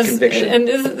into a conviction. And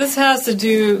this has to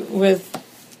do with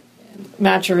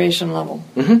maturation level.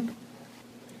 Mm-hmm.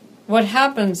 What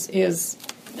happens is,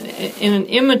 in an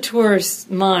immature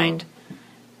mind,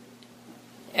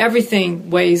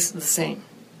 everything weighs the same.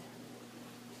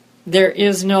 There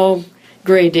is no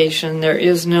gradation. There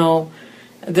is no,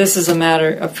 this is a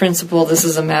matter of principle, this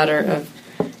is a matter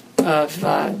of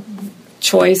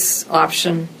choice,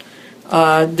 option.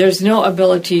 There's no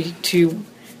ability to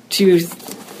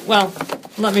well,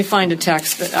 let me find a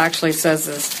text that actually says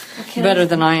this better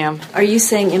than I am. Are you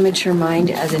saying immature mind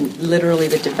as in literally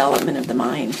the development of the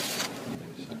mind?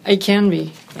 It can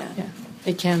be. Yeah.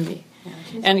 It can be.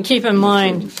 And keep in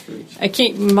mind,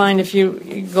 if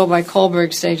you go by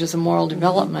Kohlberg's stages of moral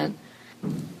development,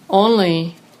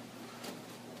 only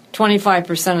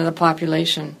 25% of the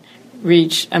population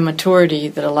reach a maturity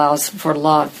that allows for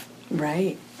love.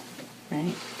 Right.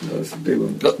 That's a big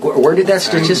one. Look, where did that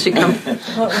statistic come?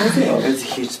 What was it? It's a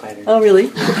huge spider. Oh, really?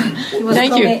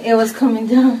 Thank you. It was coming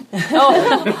down.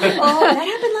 Oh, that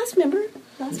happened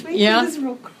last week? Yeah.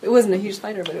 It wasn't a huge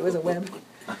spider, but it was a web.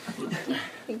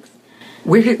 Thanks.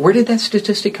 Where did that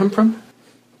statistic come from?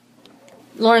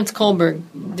 Lawrence Kohlberg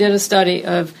did a study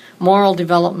of moral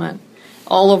development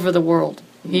all over the world.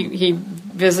 He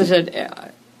visited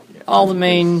all the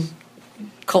main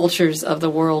cultures of the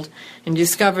world and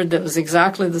discovered that it was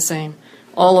exactly the same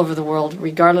all over the world,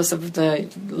 regardless of the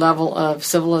level of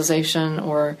civilization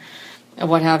or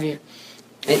what have you.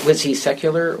 Was he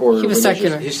secular or He was religious?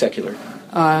 secular. He's secular.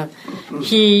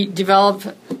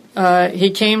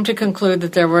 He came to conclude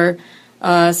that there were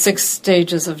 6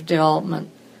 stages of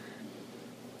development.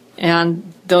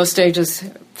 And those stages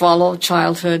follow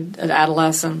childhood,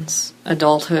 adolescence,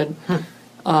 adulthood,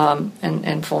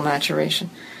 and full maturation.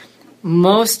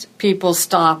 Most people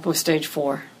stop with stage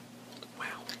 4. Wow.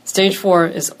 Stage 4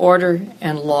 is order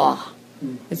and law.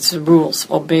 It's the rules,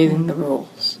 obeying the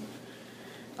rules.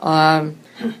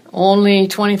 Only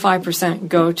 25%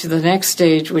 go to the next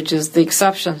stage, which is the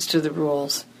exceptions to the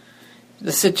rules,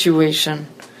 the situation,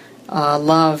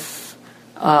 love,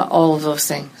 all of those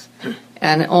things.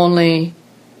 And only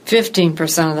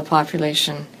 15% of the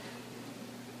population,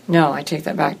 no, I take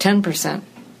that back, 10%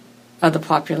 of the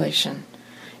population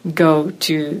go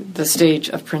to the stage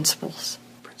of principles,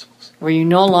 where you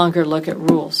no longer look at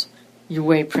rules, you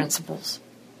weigh principles.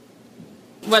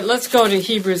 But let's go to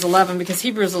Hebrews 11, because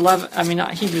Hebrews 6,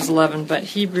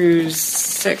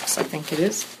 I think it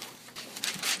is.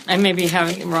 I may be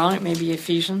having it wrong, it may be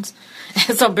Ephesians,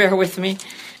 so bear with me.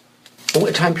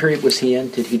 What time period was he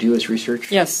in? Did he do his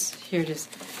research? Yes, here it is.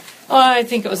 I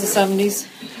think it was the 70s.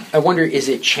 I wonder, is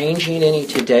it changing any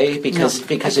today? Because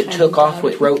it I took off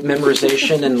with rote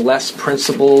memorization and less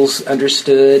principles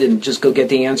understood, and just go get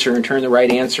the answer and turn the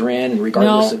right answer in, and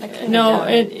regardless of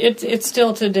it's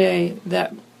still today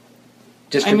that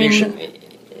distribution.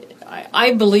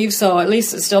 I believe so. At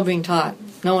least it's still being taught.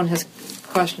 No one has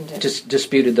questioned it. Just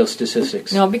disputed those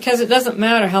statistics. No, because it doesn't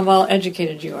matter how well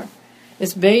educated you are.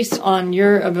 It's based on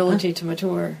your ability to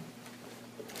mature.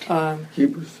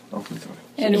 Hebrews. Oh, I'm sorry.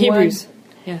 And Hebrews.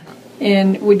 Yeah.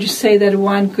 And would you say that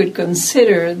one could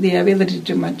consider the ability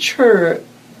to mature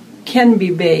can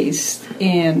be based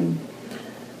in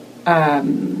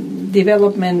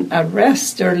development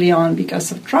arrest early on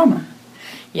because of trauma?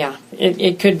 Yeah,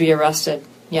 it could be arrested.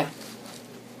 Yeah,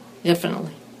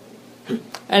 definitely.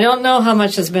 I don't know how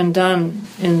much has been done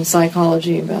in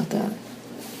psychology about that.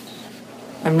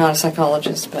 I'm not a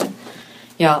psychologist, but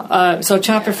yeah. So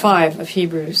chapter 5 of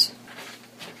Hebrews.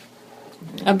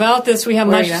 About this we have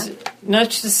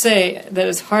much to say that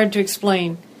is hard to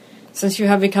explain, since you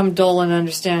have become dull in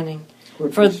understanding.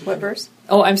 What verse?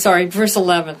 Oh, I'm sorry, verse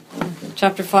 11.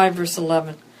 Chapter 5, verse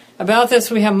 11. About this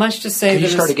we have much to say. Can you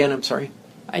that start is- again? I'm sorry.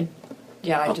 I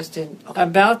just did.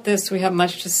 About this we have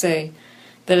much to say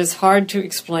that is hard to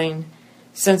explain,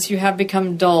 since you have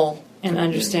become dull in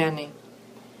understanding.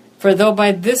 For though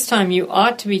by this time you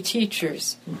ought to be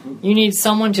teachers, you need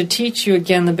someone to teach you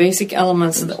again the basic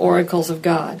elements of the oracles of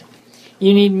God.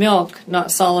 You need milk,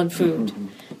 not solid food.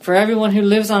 For everyone who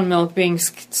lives on milk, being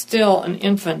still an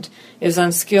infant, is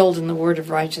unskilled in the word of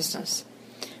righteousness.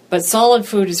 But solid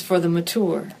food is for the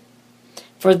mature,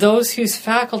 for those whose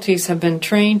faculties have been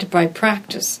trained by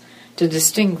practice to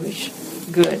distinguish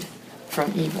good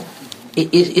from evil.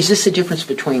 Is this the difference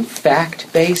between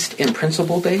fact-based and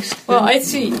principle-based? Well, I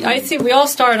see. We all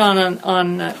start on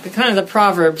kind of the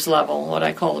Proverbs level, what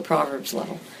I call the Proverbs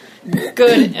level.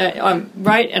 Good,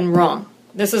 right and wrong.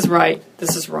 This is right.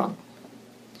 This is wrong.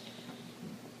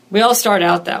 We all start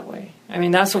out that way. I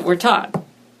mean, that's what we're taught,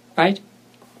 right?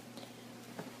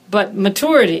 But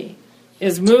maturity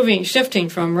is shifting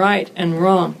from right and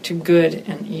wrong to good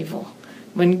and evil.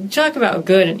 When you talk about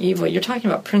good and evil, you're talking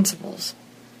about principles.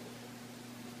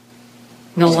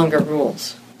 No longer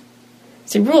rules.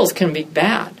 See, rules can be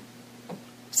bad.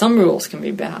 Some rules can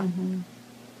be bad.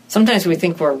 Sometimes we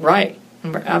think we're right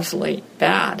and we're absolutely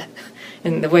bad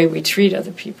in the way we treat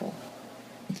other people.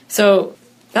 So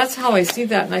that's how I see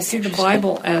that, and I see the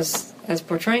Bible as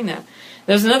portraying that.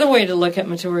 There's another way to look at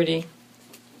maturity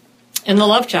in the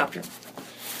love chapter.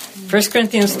 1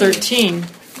 Corinthians 13.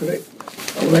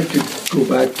 I would like to go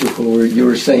back to what you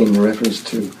were saying in reference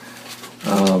to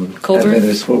Colbert? and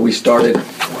it's where we started.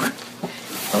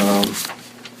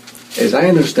 As I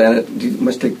understand it, you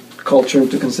must take culture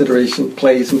into consideration,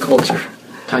 place and culture.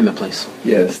 Time and place.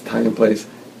 Yes, time and place.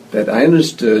 That I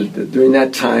understood that during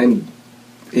that time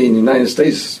in the United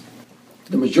States,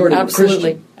 the majority were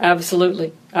Christian.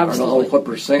 Absolutely. I don't know what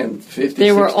percent, 50,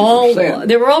 They were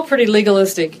 60%. all pretty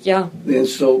legalistic, yeah. And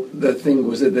so the thing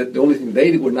was that the only thing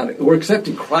they were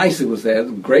accepting Christ. It was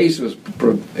that grace was,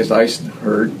 as I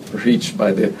heard, preached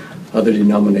by the other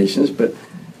denominations. But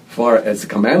far as the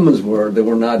commandments were, they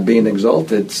were not being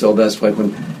exalted. So that's why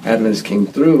when Adventists came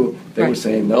through, they were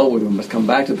saying, no, we must come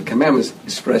back to the commandments,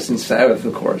 expressed in Sabbath,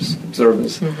 of course,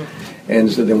 observance.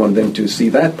 And so they wanted them to see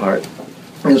that part.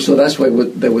 And so that's why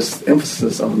there was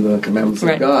emphasis on the commandments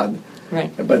of God.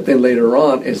 Right. But then later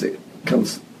on, as it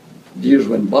comes, years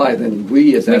went by, then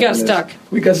we as Adventists, got stuck.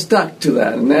 We got stuck to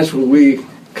that. And that's when we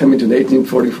come into the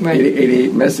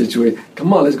 1888 message.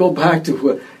 Come on, let's go back to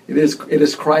what it is. It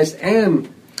is Christ and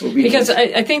obedience. Because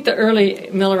I think the early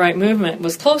Millerite movement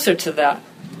was closer to that.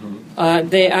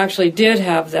 They actually did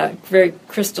have that very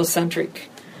Christocentric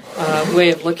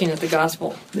way of looking at the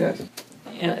gospel. Yes.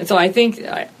 And so I think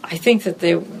that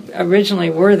they originally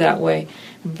were that way,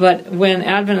 but when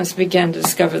Adventists began to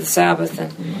discover the Sabbath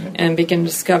and began to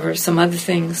discover some other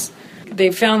things,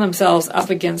 they found themselves up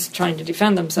against trying to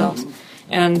defend themselves,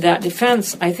 and that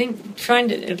defense, I think,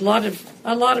 a lot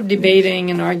of debating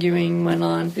and arguing went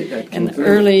on in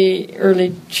the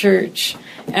early church,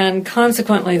 and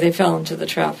consequently they fell into the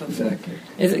trap of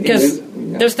because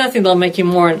there's nothing that'll make you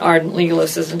more an ardent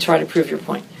legalist than try to prove your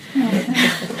point.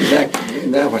 Exactly,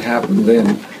 and that's what happened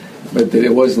then. But that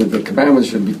it wasn't the commandments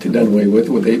should be done away with.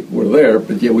 Well, they were there,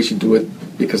 but yeah, we should do it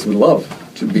because we love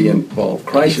to be involved.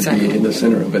 Christ should be in the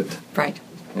center of it. Right.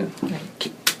 Yeah.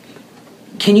 Right.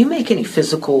 Can you make any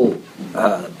physical,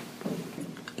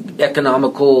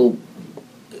 economical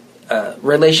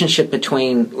relationship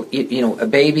between a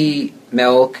baby,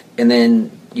 milk, and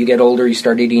then you get older, you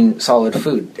start eating solid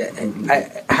food?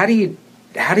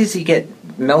 How does he get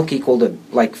milk equal to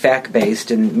like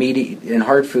fact-based and meat and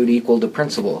hard food equal to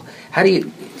principle? Where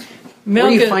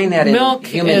do you find that in human?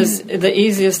 Milk is the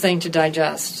easiest thing to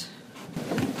digest.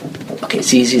 Okay,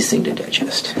 it's the easiest thing to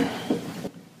digest.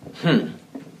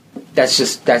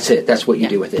 That's it. That's what you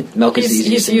do with it. Milk is the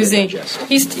easiest thing to digest.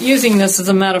 He's using this as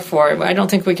a metaphor. I don't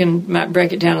think we can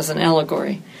break it down as an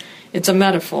allegory. It's a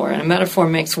metaphor, and a metaphor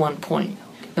makes one point.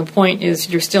 The point is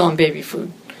you're still on baby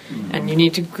food, and you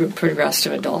need to progress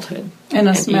to adulthood. And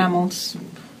as mammals,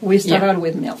 we start out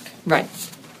with milk. Right.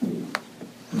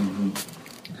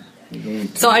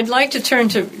 So I'd like to turn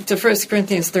to 1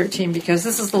 Corinthians 13 because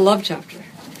this is the love chapter.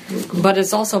 But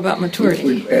it's also about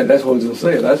maturity. And that's what I was going to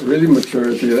say. That's really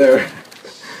maturity there.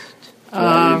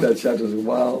 I read that chapter as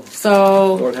wow.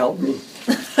 So, Lord help me.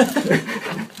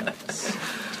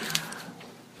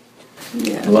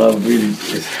 Love really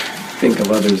is think of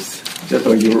others. Just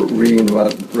like you were reading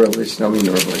about Romans 14,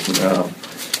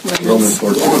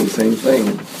 the same thing.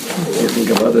 You think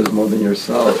of others more than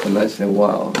yourself, and I say,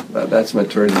 wow, that's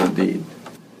maturity indeed.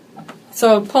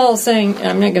 So Paul's saying,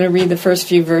 I'm not going to read the first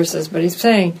few verses, but he's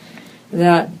saying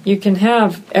that you can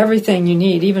have everything you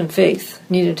need, even faith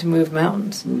needed to move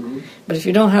mountains. Mm-hmm. But if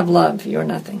you don't have love, you're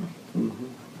nothing. Mm-hmm.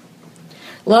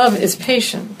 Love is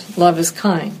patient. Love is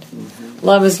kind. Mm-hmm.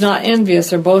 Love is not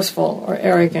envious or boastful or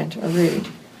arrogant or rude.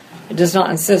 It does not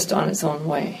insist on its own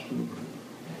way.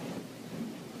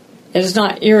 It is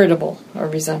not irritable or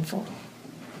resentful.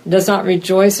 It does not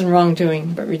rejoice in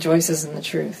wrongdoing, but rejoices in the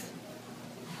truth.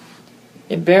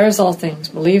 It bears all things,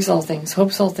 believes all things,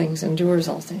 hopes all things, endures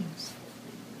all things.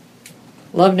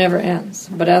 Love never ends.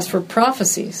 But as for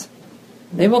prophecies,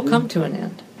 they will come to an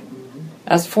end.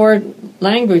 As for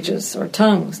languages or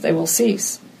tongues, they will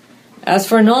cease. As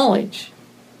for knowledge,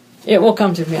 it will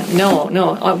come to an end.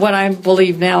 No, what I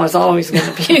believe now is always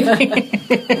going to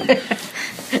be.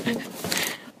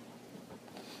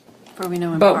 For we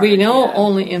know in But part, we know yeah.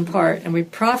 only in part, and we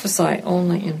prophesy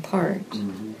only in part.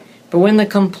 Mm-hmm. But when the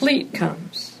complete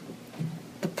comes,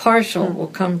 the partial will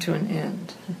come to an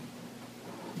end.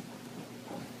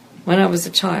 When I was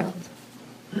a child,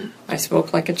 I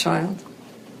spoke like a child.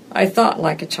 I thought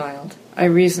like a child. I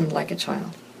reasoned like a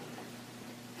child.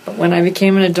 But when I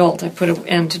became an adult, I put an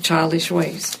end to childish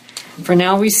ways. For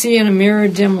now we see in a mirror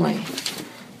dimly,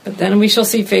 but then we shall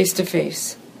see face to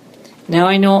face. Now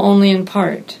I know only in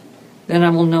part, then I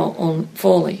will know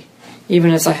fully,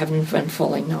 even as I haven't been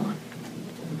fully known.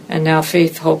 And now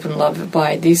faith, hope, and love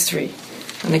abide, these three,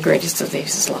 and the greatest of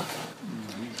these is love.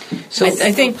 So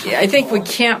I think we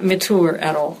can't mature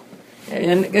at all.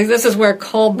 And this is where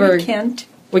Kohlberg...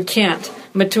 We can't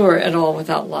mature at all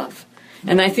without love.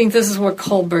 And I think this is where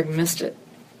Kohlberg missed it.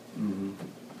 Mm-hmm.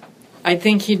 I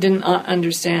think he didn't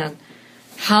understand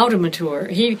how to mature.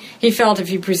 He felt if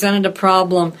you presented a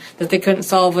problem that they couldn't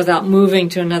solve without moving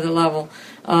to another level,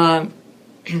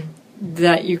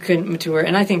 that you couldn't mature.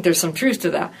 And I think there's some truth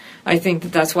to that. I think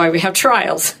that that's why we have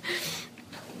trials,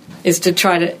 is to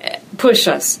try to push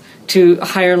us to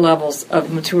higher levels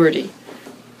of maturity.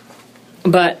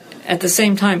 But at the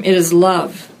same time, it is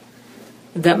love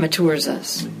that matures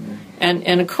us.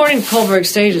 And according to Kohlberg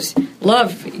stages,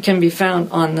 love can be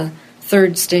found on the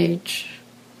third stage.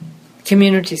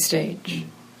 Community stage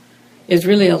is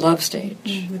really a love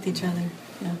stage. With each other.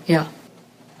 Yeah.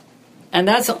 And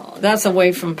that's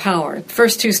away from power. The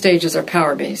first two stages are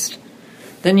power-based.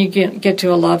 Then you get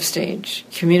to a love stage,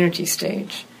 community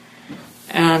stage.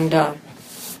 And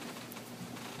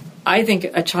I think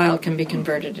a child can be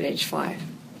converted at age 5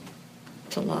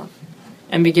 to love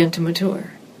and begin to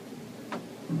mature.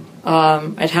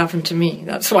 It happened to me.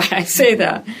 That's why I say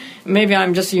that. Maybe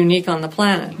I'm just unique on the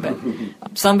planet, but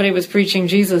somebody was preaching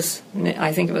Jesus,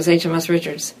 I think it was HMS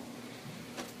Richards,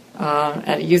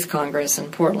 at a youth congress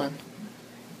in Portland.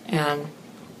 And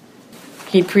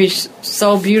he preached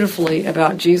so beautifully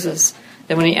about Jesus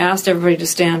that when he asked everybody to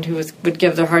stand who would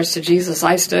give their hearts to Jesus,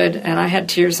 I stood and I had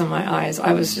tears in my eyes.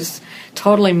 I was just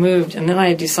totally moved. And then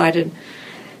I decided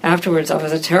afterwards I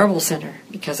was a terrible sinner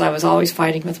because I was always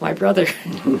fighting with my brother.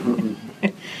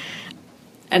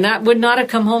 And that would not have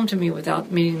come home to me without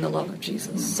meeting the love of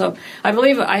Jesus. So I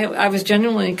believe I was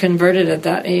genuinely converted at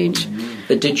that age.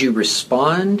 But did you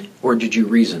respond or did you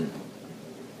reason?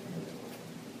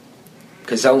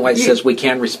 Because Ellen White says we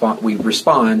can respond. We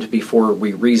respond before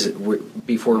we reason.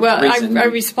 I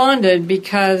responded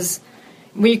because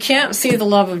you can't see the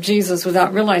love of Jesus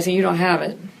without realizing you don't have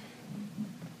it.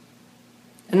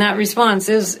 And that response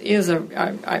is a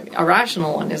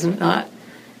rational one, isn't it not?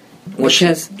 Well,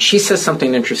 she says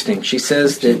something interesting. She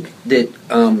says that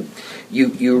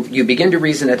you begin to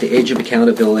reason at the age of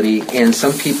accountability, and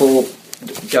some people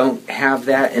don't have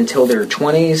that until their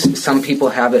 20s. Some people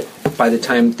have it by the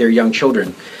time they're young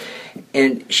children.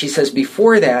 And she says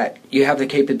before that, you have the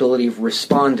capability of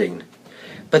responding.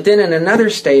 But then in another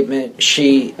statement,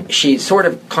 she sort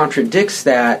of contradicts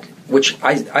that, which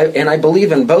I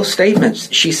believe in both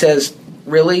statements. She says,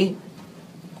 really,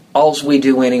 all we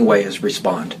do anyway is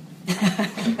respond.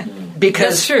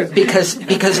 Because, that's true. because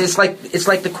it's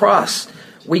like the cross.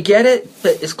 We get it,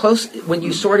 but it's close. When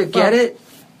you sort of get it,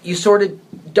 you sort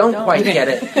of don't quite get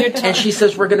it. And she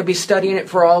says we're going to be studying it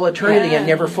for all eternity and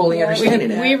never fully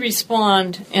understanding it. We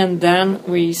respond and then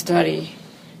we study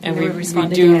and we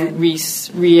do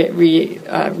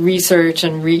research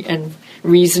and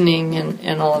reasoning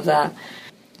and all of that.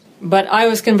 But I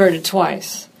was converted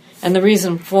twice, and the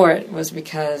reason for it was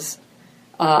because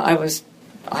I was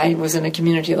in a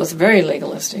community that was very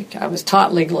legalistic. I was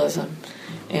taught legalism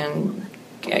in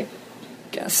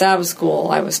Sabbath school.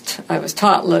 I was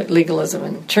taught legalism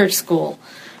in church school.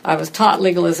 I was taught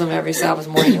legalism every Sabbath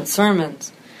morning in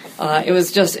sermons. It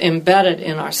was just embedded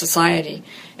in our society.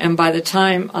 And by the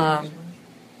time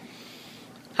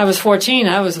I was 14.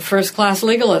 I was a first-class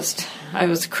legalist. I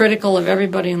was critical of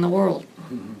everybody in the world.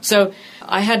 So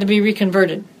I had to be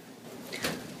reconverted.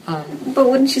 But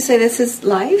wouldn't you say this is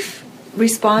life?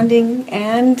 Responding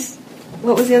and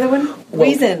what was the other one? Well,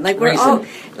 reason. Like we're reason. all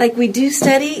like we do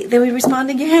study, then we respond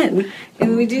again,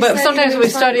 and we do. But study, sometimes then we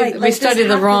respond, study like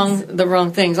the this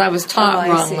wrong things. I was taught I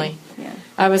see. wrongly. Yeah.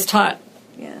 I was taught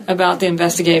Yeah. about the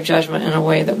investigative judgment in a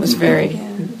way that was very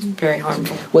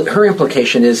harmful. What her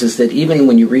implication is that even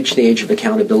when you reach the age of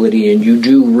accountability and you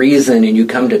do reason and you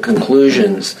come to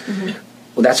conclusions,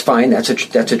 well, that's fine. That's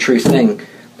a true thing.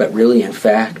 But really, in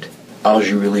fact, all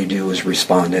you really do is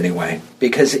respond anyway.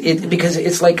 Because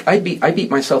it's like I beat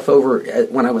myself over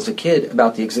when I was a kid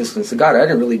about the existence of God. I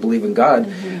didn't really believe in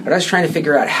God, but I was trying to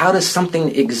figure out how does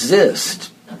something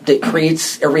exist that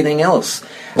creates everything else.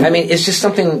 I mean, it's just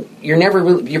something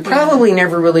you're probably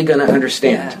never really going to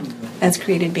understand. As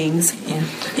created beings. Yeah.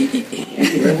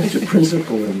 There's a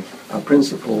principle, and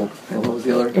what was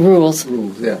the other? Rules.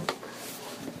 Rules, yeah.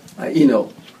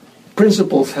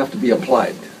 Principles have to be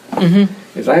applied.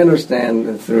 As I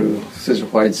understand through Sister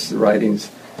White's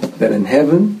writings, that in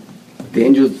heaven, the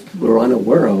angels were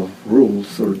unaware of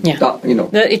rules or,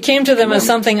 It came to them as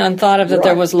something unthought of, that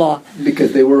there was law.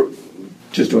 because they were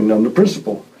just doing under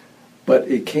principle. But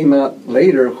it came out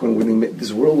later when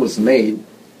this world was made.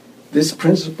 These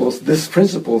principles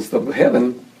of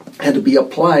heaven had to be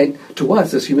applied to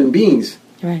us as human beings.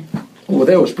 Right. Well,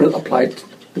 there was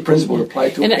the principle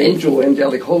applied to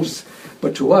angelic hosts,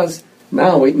 but to us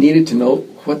now we needed to know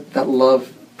what that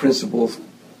love principle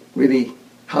really,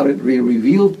 how it really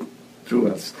revealed through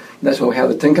us. And that's why we have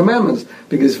the Ten Commandments.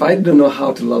 Because if I don't know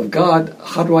how to love God,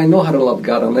 how do I know how to love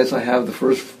God unless I have the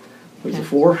first,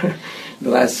 four, the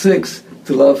last six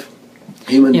to love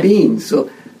human beings?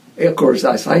 So, of course,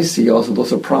 as I see, also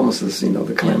those are promises,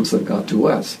 the commandments of God to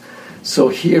us. So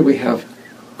here we have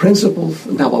principles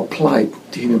now applied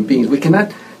to human beings. We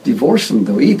cannot divorce them,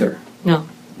 though, either. No.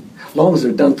 As long as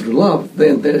they're done through love,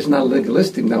 then there's not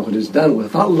legalistic. Now, when it's done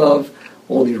without love,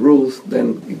 only rules,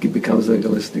 then it becomes a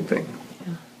legalistic thing.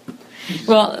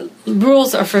 Well,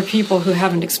 rules are for people who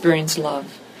haven't experienced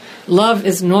love. Love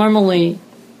is normally,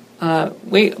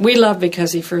 we love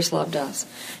because he first loved us.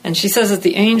 And she says that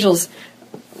the angels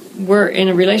were in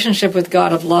a relationship with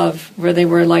God of love where they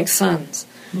were like sons.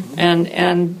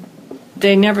 And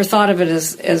they never thought of it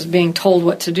as being told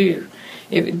what to do.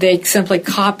 They simply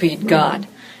copied God.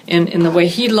 In the way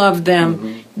he loved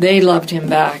them, they loved him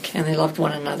back, and they loved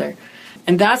one another.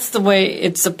 And that's the way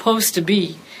it's supposed to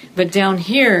be. But down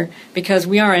here, because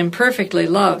we are imperfectly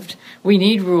loved, we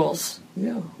need rules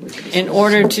in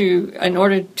order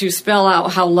to spell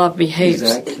out how love behaves.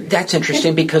 Exactly. That's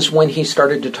interesting because when he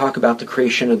started to talk about the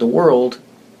creation of the world,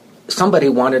 somebody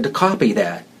wanted to copy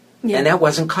that, and that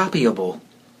wasn't copyable.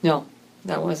 No,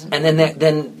 that wasn't. And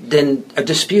then a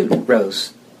dispute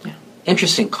rose.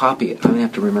 Interesting copy. I'm going to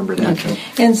have to remember that. Okay.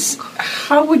 And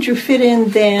how would you fit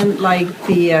in then, like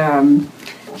the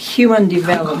human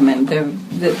development,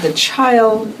 the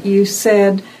child? You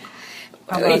said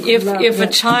if a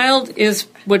child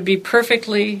would be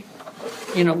perfectly,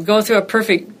 go through a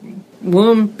perfect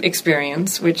womb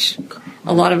experience, which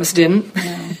a lot of us didn't.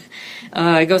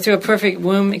 Go through a perfect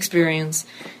womb experience,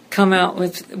 come out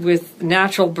with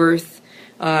natural birth,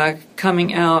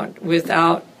 coming out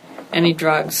without any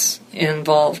drugs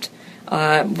involved,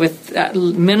 with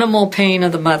minimal pain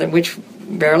of the mother, which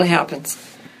rarely happens.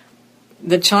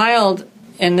 The child,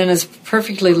 and then is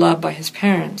perfectly loved by his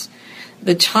parents.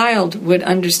 The child would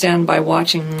understand by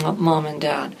watching mom and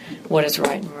dad what is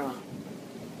right and wrong.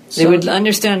 They would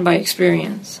understand by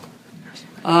experience,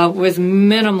 with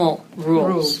minimal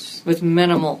rules. With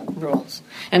minimal rules.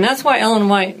 And that's why Ellen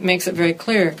White makes it very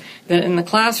clear that in the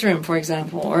classroom, for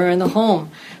example, or in the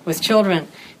home with children,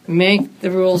 make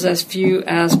the rules as few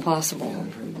as possible,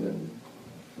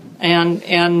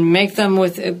 and make them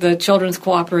with the children's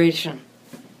cooperation,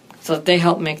 so that they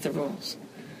help make the rules.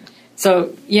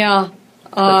 So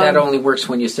but that only works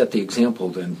when you set the example.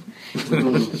 Then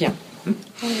yeah.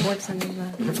 Only works under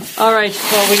that. All right.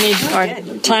 Well,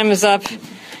 our time is up.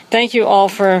 Thank you all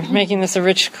for making this a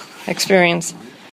rich experience.